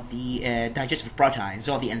actions of the digestive proteins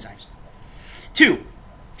or the enzymes. 2.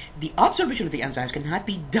 The absorption of the enzymes cannot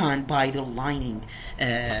be done by the lining.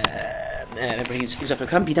 Can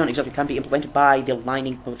be implemented by the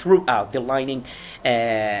lining throughout the lining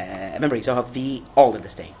membranes of the all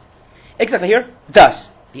intestine. Exactly here. Thus,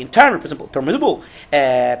 the entire permissible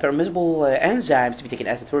enzymes to be taken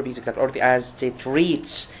as the therapies exactly or as the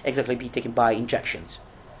treats exactly be taken by injections.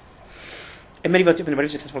 In many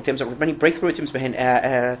successful attempts, or many breakthrough attempts behind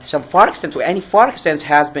some far extent, to any far extent,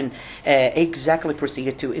 has been exactly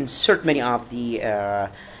proceeded to insert many of the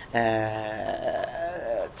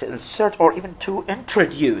to insert or even to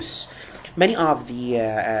introduce many of the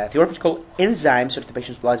theoretical enzymes into the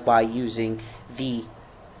patient's blood by using the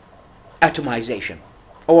atomization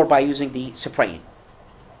or by using the spraying.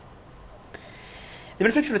 The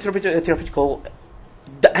manufacture of theoretical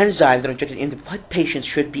the enzymes that are injected in the blood patients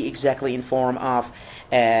should be exactly in form of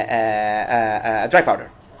dry powder.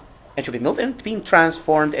 It should be milled and being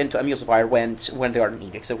transformed into emulsifier when they are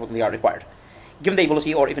needed, except when they are required. Given the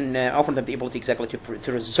ability, or even offer them the ability exactly to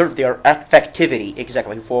preserve their effectivity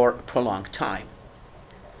exactly for a prolonged time.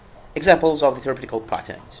 Examples of the theoretical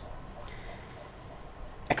proteins.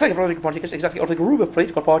 A class of theoretical particles exactly, or the group of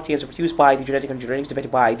political proteins produced by the genetic engineering debated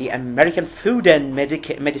by the American Food and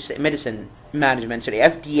Medicine Management, sorry,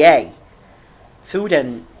 FDA, Food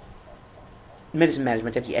and Medicine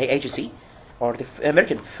Management FDA agency, or the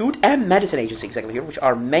American Food and Medicine Agency exactly here, which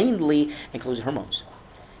are mainly includes hormones,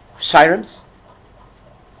 serums,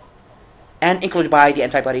 and included by the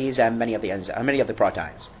antibodies and many of the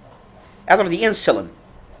proteins. As of the insulin,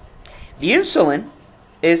 The insulin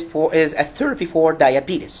is a therapy for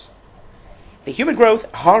diabetes. The human growth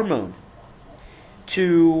hormone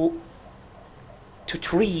to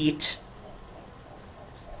treat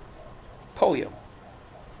polio.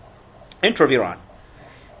 Intraviron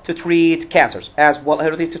to treat cancers, as well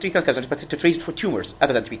to treat not cancers, but to treat for tumors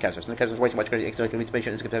other than to treat cancers. And the cancers way too much greater.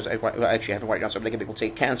 Information is I actually haven't written down, so I'm making people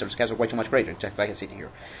say cancers are way too much greater. Exactly, I can see it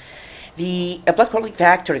here. The blood clotting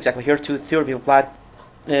factor exactly here to therapy of blood,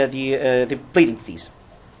 the bleeding disease,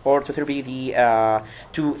 or to therapy for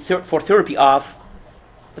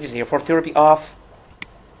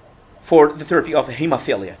the therapy of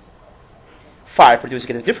hemophilia. 5 produce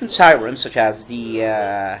different sirens such as the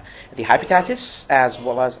hepatitis as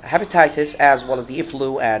well as the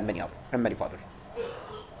flu and many other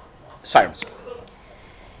sirens.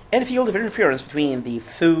 In the field of interference between the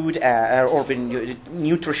food or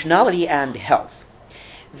nutritionality and health,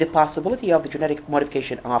 the possibility of the genetic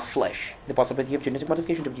modification of flesh, the possibility of genetic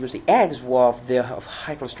modification to produce the eggs of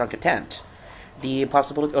high cholesterol content, the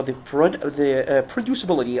possibility of the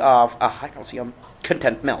producibility of a high calcium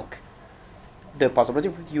content milk, the possibility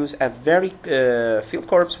to produce a very field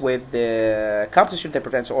corpse with the composition that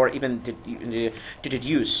prevents or even to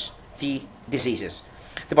reduce the diseases.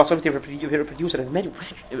 The possibility of produce many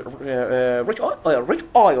rich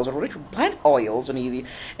oils or rich plant oils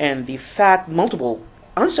and the fat, multiple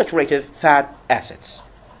unsaturated fat acids,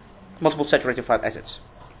 multiple saturated fat acids,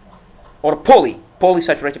 or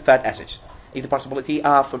polysaturated fat acids. The possibility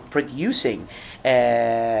of producing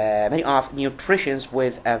many of nutritions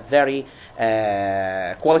with a very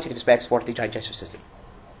qualitative specs for the digestive system.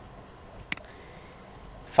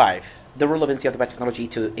 5. The relevancy of the biotechnology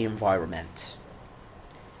to environment.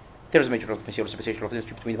 There is a major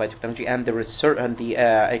differentiation between the biotechnology and the research and the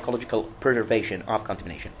ecological preservation of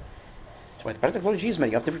contamination. So the biotechnology is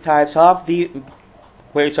many of different types of the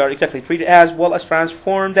ways are exactly treated as well as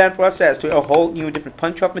transformed and processed to a whole new different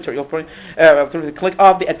punch of material through the click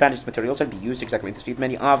of the advanced materials and be used exactly in this field.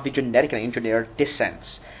 Many of the genetic and engineered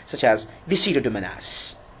descents, such as the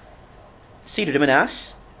pseudomonas.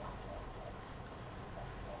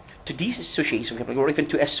 To dissociate or even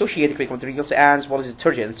to associate the chemical materials as well as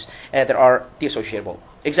detergents that are dissociable.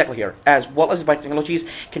 Exactly here, as well as the biotechnologies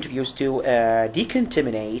contributes to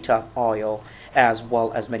decontaminate oil as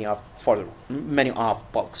well as many of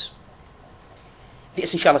bulks. The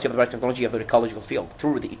essentiality of the biotechnology of the ecological field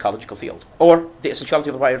through the ecological field, or the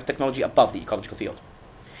essentiality of the biotechnology above the ecological field.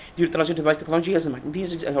 The utilization of biotechnology as the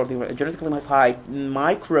genetically modified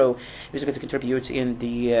micro is going to contribute in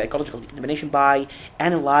the ecological decontamination by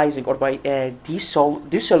analyzing or by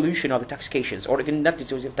dissolution of the toxications, or even not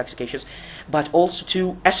dissolution of toxications, but also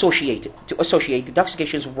to associate the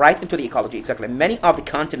toxications right into the ecology. Exactly, many of the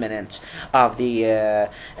contaminants of the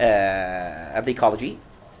ecology,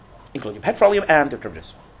 including petroleum and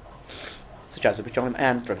derivatives, such as the petroleum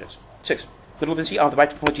and derivatives. 6. The relevancy of the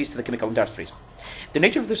biotechnologies to the chemical industries. The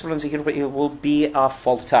nature of this relevancy here will be of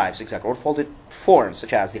fault types, exactly, or faulted forms,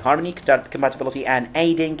 such as the harmony, compatibility, and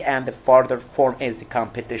aiding, and the further form is the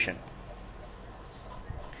competition.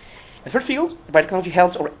 In the first field, the biotechnology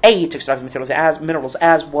helps or aids to extract minerals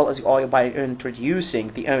as well as the oil by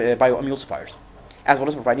introducing the bioemulsifiers, as well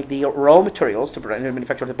as providing the raw materials to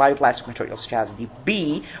manufacture the bioplastic materials, such as the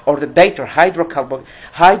B or the beta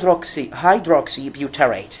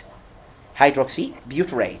hydroxybutyrate,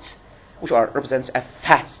 which represents a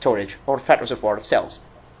fat storage or fat reservoir of cells.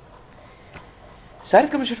 Side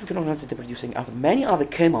of composition is the producing of many of the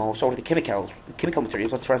chemos or the chemical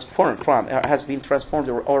materials are has been transformed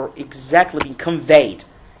or exactly been conveyed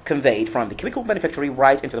from the chemical manufacturing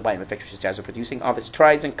right into the biomanufacturing, such as the producing of the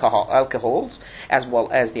strides and alcohols, as well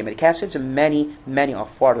as the aminic acids and many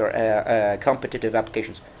of further competitive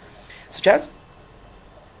applications, such as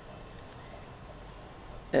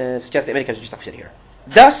the aminic acids just opposite here.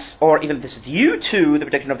 Thus, or even this is due to the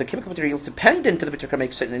production of the chemical materials dependent to the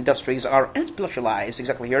petrochemical industries are specialized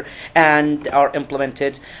exactly here and are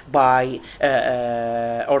implemented by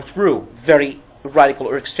or through very radical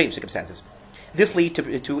or extreme circumstances. This leads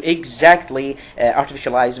to exactly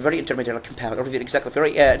artificialized, very intermediate compounds, or exactly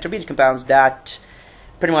very intermediate compounds that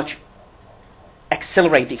pretty much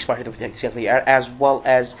accelerate the expiry of the exactly as well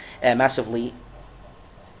as massively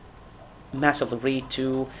lead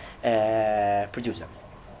to produce them.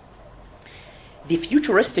 The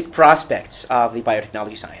futuristic prospects of the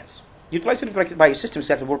biotechnology science. Utilizing biosystems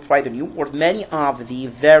that will provide the new or many of the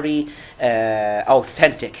very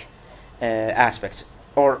authentic aspects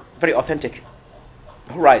or very authentic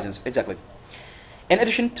horizons, exactly. In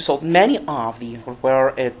addition to solve many of the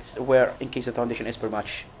where in case the foundation is pretty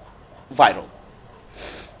much vital.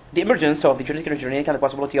 the emergence of the genetic engineering and the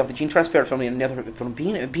possibility of the gene transfer from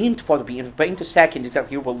being to second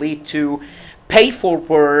exactly will lead to pay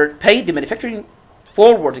the manufacturing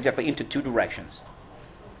forward exactly into two directions.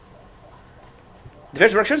 The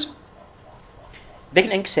first directions, they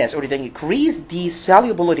can access or they can increase the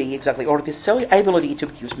solubility exactly or the cellular ability to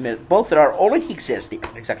produce bulks that are already existing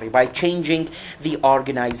exactly by changing the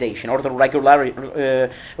organization or the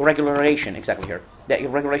regularization exactly here, the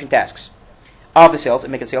regulation tasks of the cells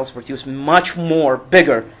and make the cells produce much more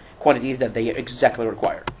bigger quantities than they exactly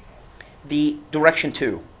require. The direction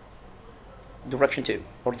two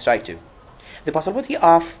or the side two, the possibility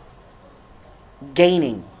of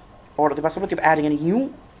gaining or the possibility of adding any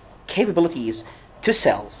new capabilities to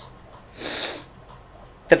cells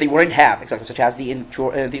that they wouldn't have, exactly, such as the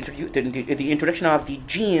introduction of the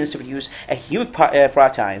genes to produce a human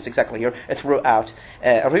proteins, exactly here, throughout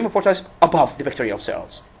human proteins above the bacterial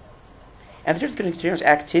cells. And the continuous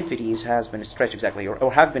activities has been stretched exactly,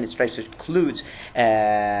 or have been stretched to include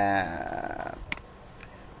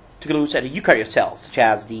the eukaryote cells, such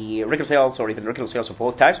as the regular cells or even regular cells of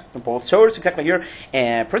both types, from both sorts, exactly here.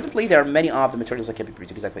 And presently, there are many of the materials that can be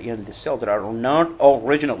produced exactly in the cells that are not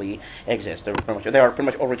originally exist. They are pretty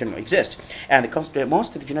much originally exist. And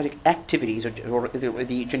most of the genetic activities, or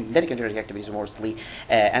the genetic and genetic activities mostly,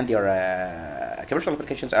 and their commercial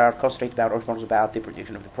applications are concentrated about the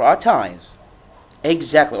production of the proteins.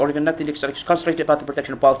 Exactly, or even nothing concentrated about the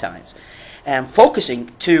production of proteins. And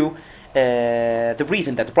focusing to the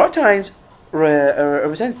reason that the proteins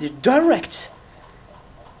represent the direct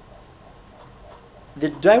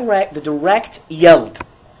yield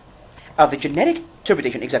of the genetic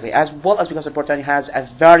interpretation, exactly, as well as because the protein has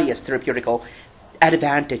various therapeutical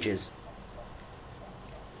advantages.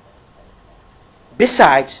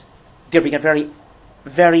 Besides, there being a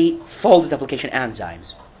very folded application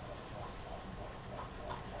enzymes.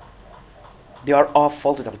 They are of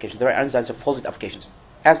folded applications. There are enzymes of folded applications,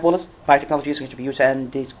 as well as biotechnologies contribute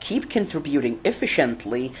and they keep contributing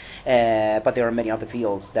efficiently, but there are many other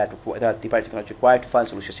fields that the biotechnology require to find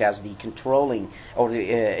solutions, such as the controlling or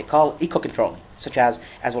the eco-controlling, such as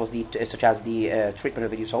well as the treatment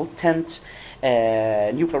of the resultant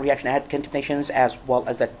nuclear reaction contaminations, as well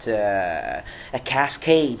as that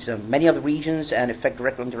cascades of many other regions and affect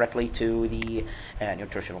directly and indirectly to the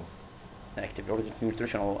nutritional activity or the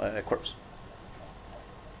nutritional curves.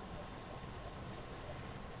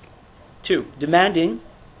 2. Demanding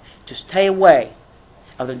to stay away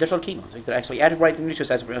of the industrial chemicals that actually added right to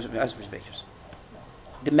nutrients as preservatives.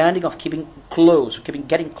 Demanding of keep getting close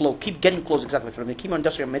exactly from the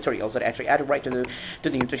chemo-industrial materials that actually added right to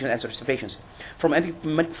the nutrition as preservations. For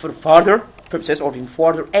further purposes or in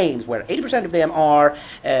further aims, where 80% of them are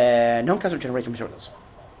non-cancer generating materials,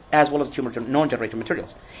 as well as tumor non-generating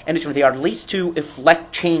materials. And they are leads to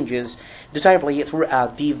effect changes desirably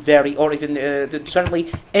throughout the very, or even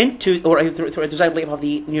desirably into, or desirably of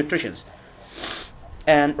the nutritions.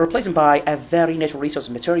 And replaced them by a very natural resource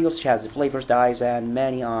materials, such as the flavors, dyes, and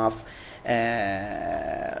many of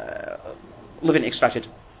living extracted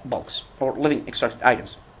bulks, or living extracted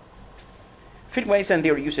items. Fit waste and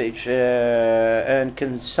their usage and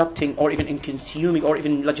consuming, or even in consuming, or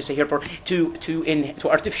even let's just say here to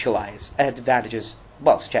artificialize advantages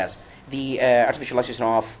bulks, such as the artificialization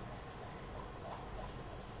of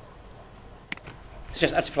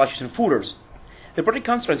fooders. The protein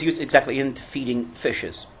concentrates used exactly in feeding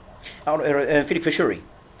fishes, feeding fishery,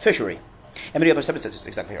 and many other substances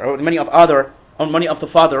exactly, or many of the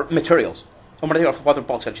further materials. Or many of the other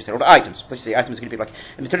bulks, let's just say, or the items. Let's just say items is going to be like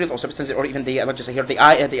materials or substances, or even the, let's just say here, the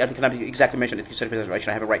item cannot be exactly mentioned. It's I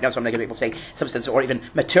have it right now, so I'm not going to be able to say substances or even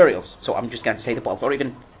materials. So I'm just going to say the bulk, or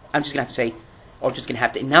even I'm just going to have to say, or just going to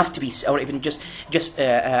have to enough to be, or even I'm just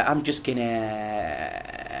going to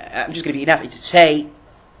be enough to say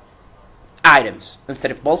items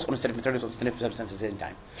instead of bulks, or instead of materials, or instead of substances in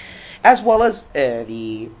time, as well as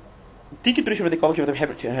the decomposition of the ecology of the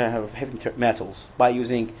heavy metals by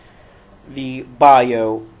using the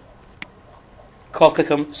biocolchicum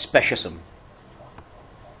speciesum.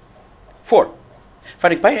 4.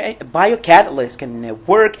 Finding biocatalysts can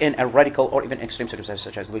work in a radical or even extreme circumstances,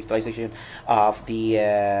 such as the utilization of the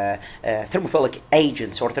thermophilic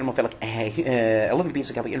agents or thermophilic living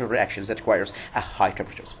beings interactions that requires a high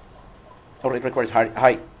temperatures, or it requires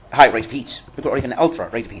high rate of heat, or even ultra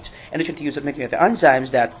rate of heat. In addition to use of many of the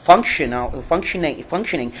enzymes that functioning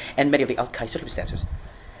in many of the alkyl circumstances.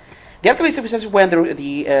 The alkali circumstances, when the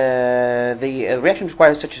reaction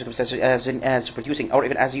requires such circumstances as producing or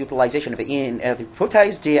even as utilization of the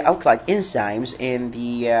protease alkali enzymes in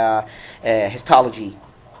the histology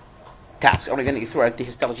task, or even throughout the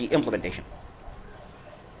histology implementation.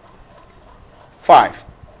 5.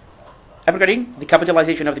 Upgrading the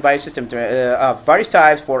capitalization of the biosystem of various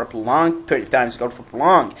types for a prolonged period of time, or for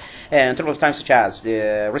prolonged interval of time, such as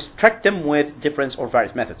restrict them with different or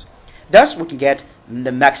various methods. Thus, we can get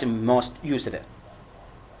the maximum most use of it.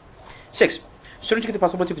 6. Searching the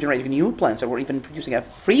possibility of generating new plants or even producing a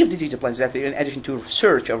free of disease plants, in addition to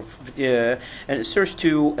search to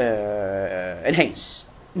enhance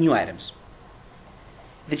new items.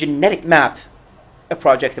 The genetic map, a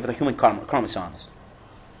project of the human chromosomes.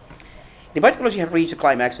 The biotechnology have reached a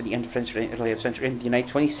climax at the end of the early century, in the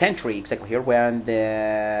 20th century, exactly here, when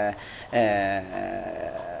the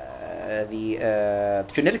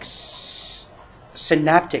genetic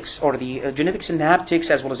synaptics, or the genetic synaptics,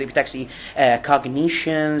 as well as epitaxy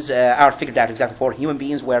cognitions, are figured out exactly for human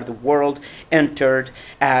beings, where the world entered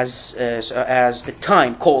as the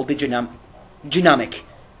time called the genomic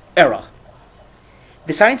era.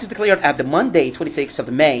 The scientists declared at the Monday, 26th of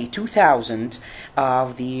May 2000,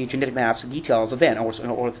 of the genetic maps details then,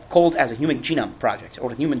 or called as a Human Genome Project, or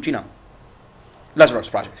the Human Genome Lazarus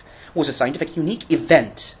Project, was a scientific unique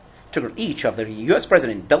event triggered each of the U.S.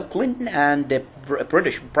 President Bill Clinton and the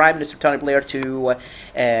British Prime Minister Tony Blair to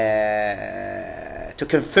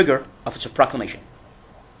configure of its proclamation.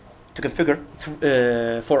 To configure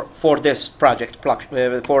for this project,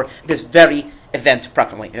 for this very event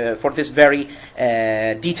proclamation, for this very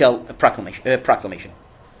detailed proclamation.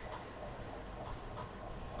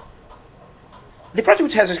 The project,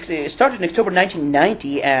 which has started in October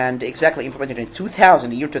 1990 and exactly implemented in 2000,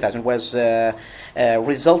 the year 2000, was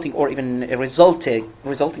resulting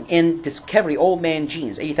in discovery all man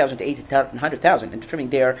genes, 80,000 to 800,000, and determining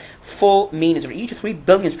their full meanings of each 3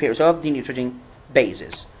 billion pairs of the nitrogen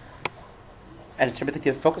bases, and determining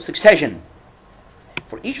the focal succession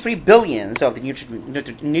for each 3 billions of the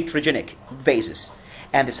nitrogenic bases.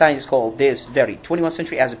 And the scientists call this very 21st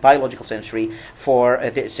century as a biological century for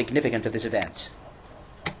the significance of this event.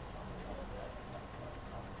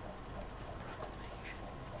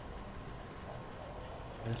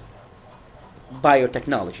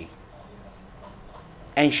 Biotechnology,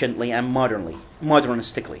 anciently and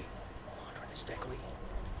modernistically.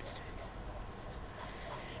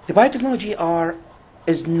 The biotechnology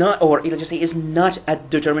is not a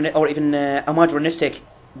determinate or even a modernistic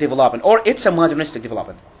development, or it's a modernistic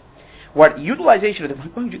development, where utilization of the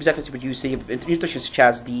technology exactly to produce the nutrition such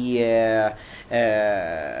as the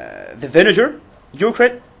vinegar,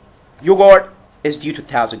 yogurt is due to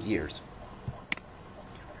 1,000 years.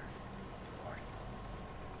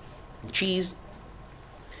 Cheese.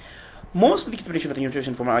 Most of the contamination of the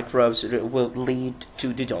nutrition from microbes will lead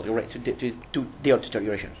to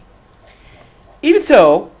deterioration. Even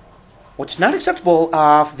though, which is not acceptable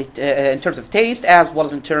in terms of taste as well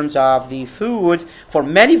as in terms of the food, for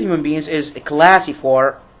many human beings is classy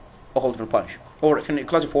for a whole different punch, or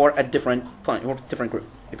classy for a different punch, or different group,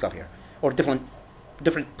 exactly here, or different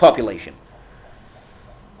population.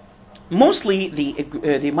 Mostly, the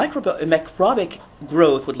microbic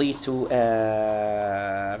growth would lead to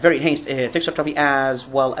very enhanced thixotropy as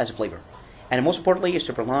well as a flavor. And most importantly is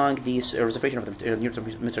to prolong the reservation of the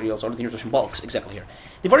nutrition materials, or the nutrition bulks, exactly here.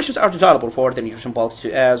 The variations are developable for the nutrition bulks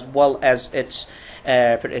as well as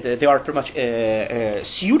they are pretty much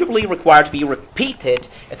suitably required to be repeated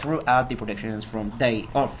throughout the predictions from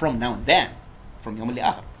now and then, from يوم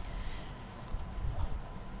لآخر.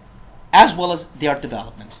 As well as their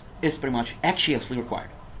development is pretty much axially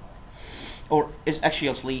required, or is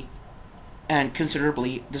axially and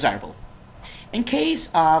considerably desirable. In case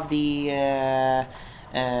of the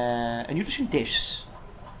nutrition dish,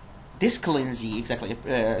 this cleansing exactly,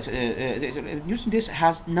 nutrition dish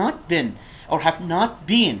has not been or have not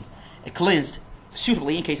been cleansed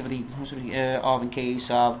suitably. In case of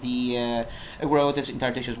the growth, this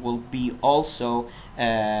entire dishes will be also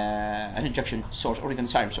an injection source or even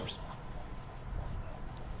cider source.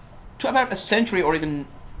 To about a century or even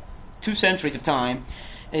 2 centuries of time,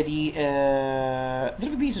 the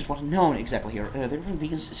different beans was known exactly here. The different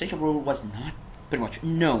beans essential role was not pretty much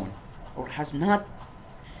known, or has not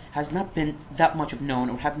been that much of known,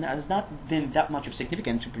 or has not been that much of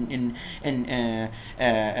significance in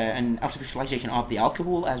artificialization of the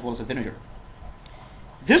alcohol as well as the vinegar.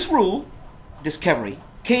 This rule discovery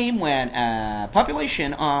came when a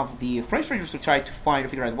population of the French traders would try to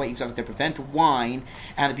figure out a way exactly to prevent wine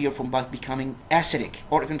and the beer from becoming acidic,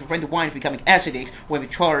 or even to prevent the wine from becoming acidic when we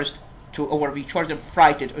charged and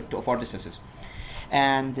fried it to far distances.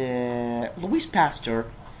 And Louis Pasteur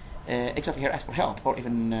exactly here asked for help, or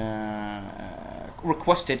even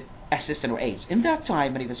requested assistance or aid. In that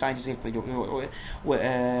time, many of the scientists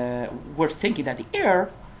were thinking that the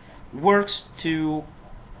air works to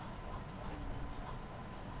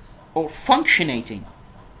or functionating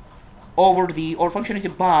over the, or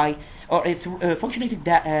functionated by, or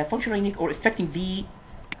functionating or affecting the.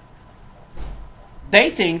 They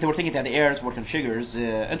were thinking that the airs work on sugars,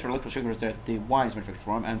 inter-liquid sugars that the wine is manufactured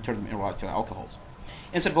from, and turn them into alcohols.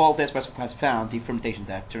 Instead of all this, Westphal has found the fermentation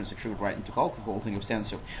that turns the sugar right into alcohol in the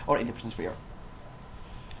absence of, or in the presence of air.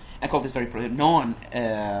 I call this very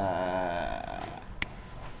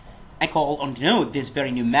this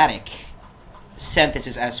very pneumatic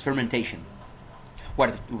synthesis as fermentation,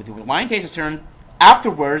 where the wine taste is turned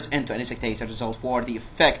afterwards into an acidic taste as a result for the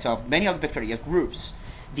effect of many of the bacteria groups,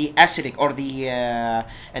 the acidic or the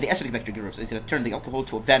acidic bacteria groups, is to turn the alcohol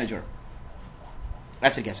to a vinegar,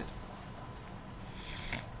 acetic acid.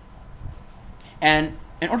 And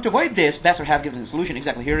in order to avoid this, Besser has given a solution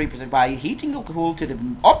exactly here, represented by heating alcohol to the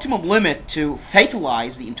optimum limit to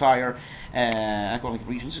fatalize the entire alcoholic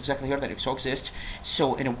regions, exactly here, that exist.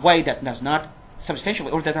 So in a way that does not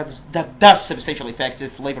substantially, or that does substantially affect the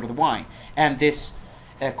flavor of the wine, and this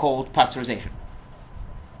called pasteurization.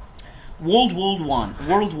 World War I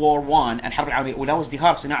الحرب العالمية الأولى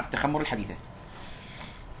وازدهار صناعة التخمر الحديثة.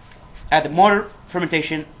 The modern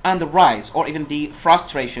fermentation and the rise, or even the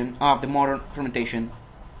frustration of the modern fermentation,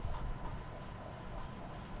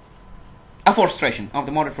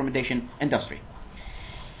 industry.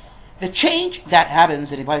 The change that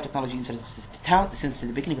happens in biotechnology since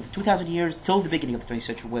the beginning of the 2,000 years till the beginning of the 20th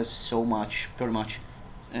century was very much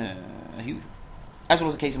huge, as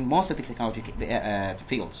was the case in most of the technology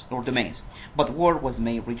fields or domains. But the war was the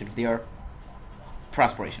main region of their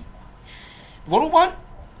prosperation. World War I,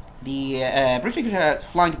 the British had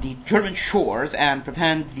flanked the German shores and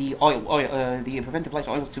prevent the black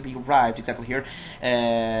oils to be arrived exactly here.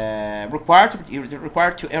 Required to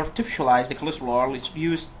artificialize the cholesterol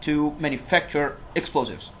used to manufacture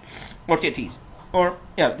explosives, or TNTs,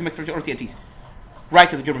 TNTs, right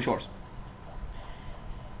to the German shores.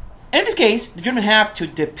 In this case, the Germans have to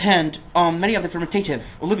depend on many of the fermentative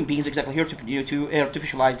living beings exactly here to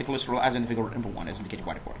artificialize the cholesterol, as in figure number 1, as indicated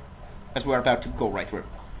by the report, as we are about to go right through.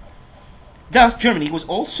 Thus, Germany was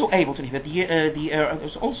also able to inhibit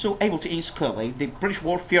escalate the British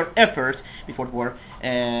warfare effort before the war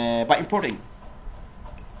by importing.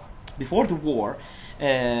 Before the war,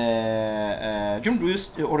 the German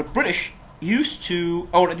used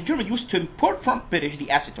to import from British the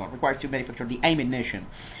acetone required to manufacture the ammunition,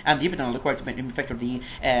 and the butanol required to manufacture the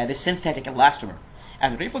synthetic elastomer.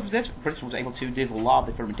 As a result of this, Britain was able to develop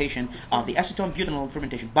the fermentation of the acetone-butanol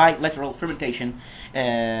fermentation by lateral fermentation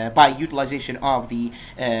by utilization of the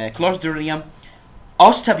Clostridium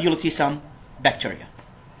ostabilisum bacteria.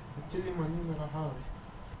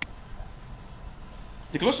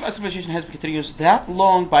 The Clostridium fermentation has been continuous that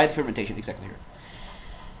long by the fermentation, exactly here.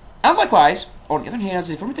 And likewise, on the other hand,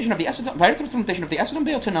 the fermentation of the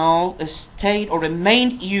acetone-butanol stayed or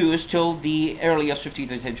remained used till the earliest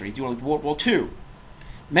 15th century during World War II.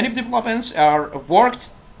 Many of the developments are worked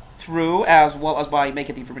through, as well as by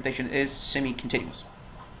making the fermentation is semi-continuous.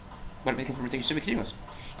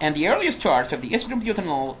 And the earliest starts of the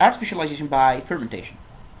acetone-butanol artificialization by fermentation,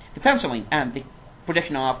 the penicillin, and the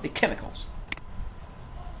production of the chemicals.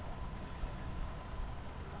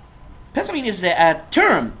 Penicillin is a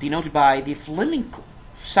term denoted by the Fleming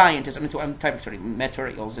scientists and type of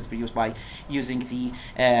materials that were used by using the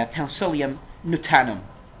Penicillium nutatum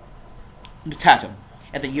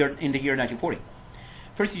in the year 1940.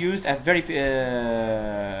 First used a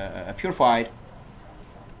purified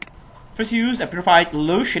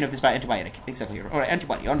lotion of this antibiotic, exactly here, or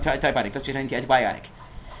antibiotic. Let's say antibiotic.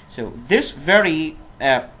 So this very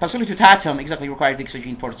Penicillium nutatum exactly required the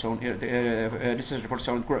oxygen for its own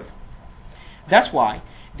growth. That's why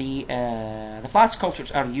the flat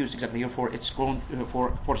cultures are used exactly here for its growth,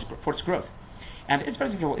 for its growth. And it's very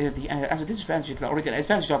as a disadvantage, or the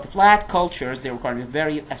advantage of the flat cultures, they require a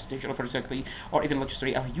very essential effort, or even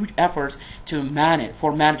legislate a huge effort to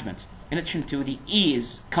management. In addition to the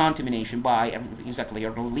contamination by exactly,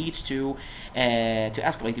 or leads to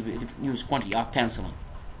escalate the use quantity of penicillin,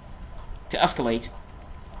 to escalate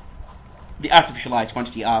the artificialized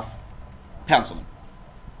quantity of penicillin.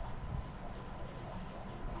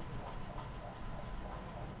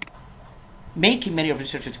 Making many of the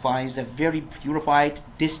researchers finds a very purified,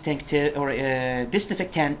 distinctive or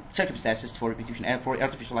disinfectant circumstances for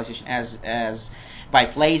artificialization, as by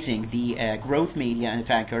placing the growth media and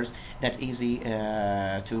factors that easy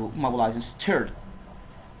to mobilize and stirred,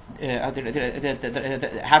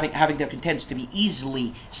 having their contents to be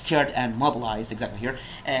easily stirred and mobilized exactly here,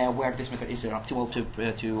 where this method is optimal to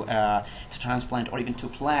transplant or even to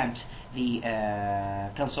plant the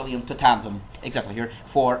Penicillium nutatum exactly here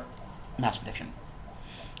for mass production.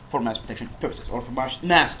 for mass protection purposes, or for mass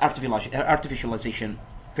artificialization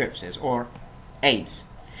purposes, or aims.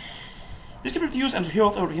 This can be produced under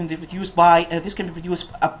health, or can be produced by this can be produced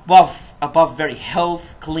above very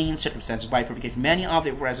health clean circumstances by purification. Many of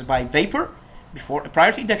the processes by vapor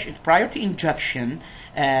prior to injection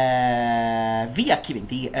via keeping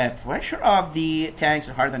the pressure of the tanks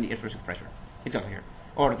higher than the atmospheric pressure. Exactly here.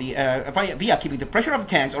 Or the via keeping the pressure of the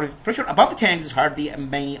tanks, or if pressure above the tanks is higher than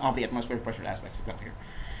many of the atmospheric pressure aspects. Exactly here.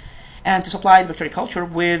 And to supply the bacterial culture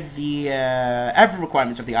with the every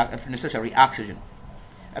requirement of the necessary oxygen.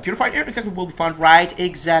 A purified air exactly will be found right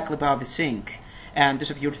exactly above the sink and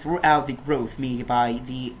distributed throughout the growth made by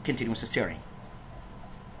the continuous stirring.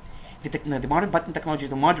 The modern technology,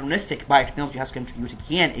 the modernistic biotechnology, has contributed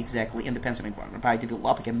again exactly in the penicillin environment by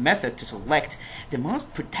developing a method to select the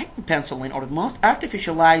most protective penicillin, or the most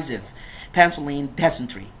artificialize penicillin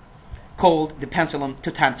density, called the penicillin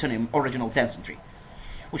titanium original density,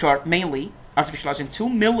 which are mainly artificializing 2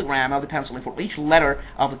 milligrams of the penicillin for each liter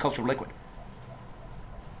of the culture liquid,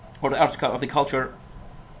 or the culture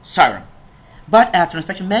serum. But after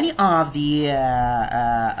inspection, many of the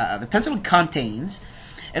penicillin contains,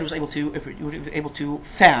 it was able to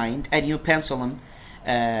find a new penicillin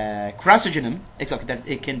carcinogen, exactly, that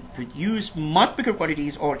it can produce much bigger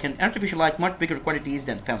quantities, or can artificialize much bigger quantities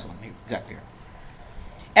than penicillin, exactly here.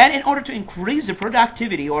 And in order to increase the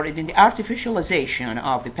productivity, or even the artificialization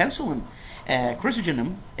of the penicillin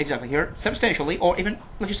carcinogen, exactly here, substantially, or even,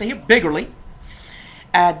 let's just say here, biggerly,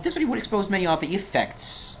 this would expose many of the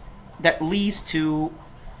effects that leads to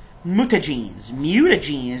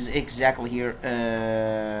mutagens, exactly here,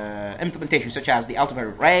 implementation, such as the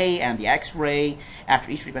ultraviolet ray and the X-ray.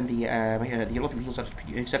 After each treatment, the yellow molecules,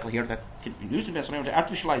 exactly here, that can be used in penicillin, to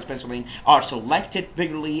artificialize penicillin, are selected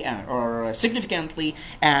bigly or significantly,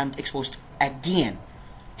 and exposed again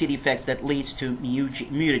to the effects that leads to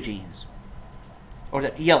mutagens, or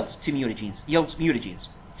that yields mutagens,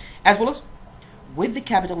 as well as with the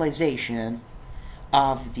capitalization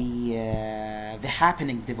of the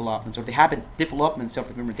happening developments, or the developments of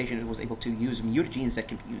the fermentation. It was able to use mutagens that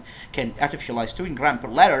can artificialize 2 grams per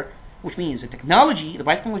liter, which means the technology, the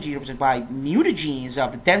biotechnology represented by mutagens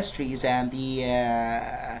of the densities and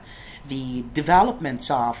the developments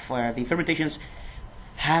of the fermentations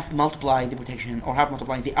have multiplied the mutation, or have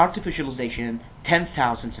multiplied the artificialization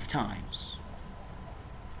 10,000s of times.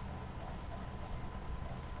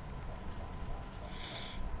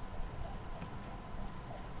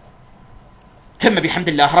 تم بحمد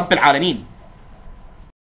الله رب العالمين.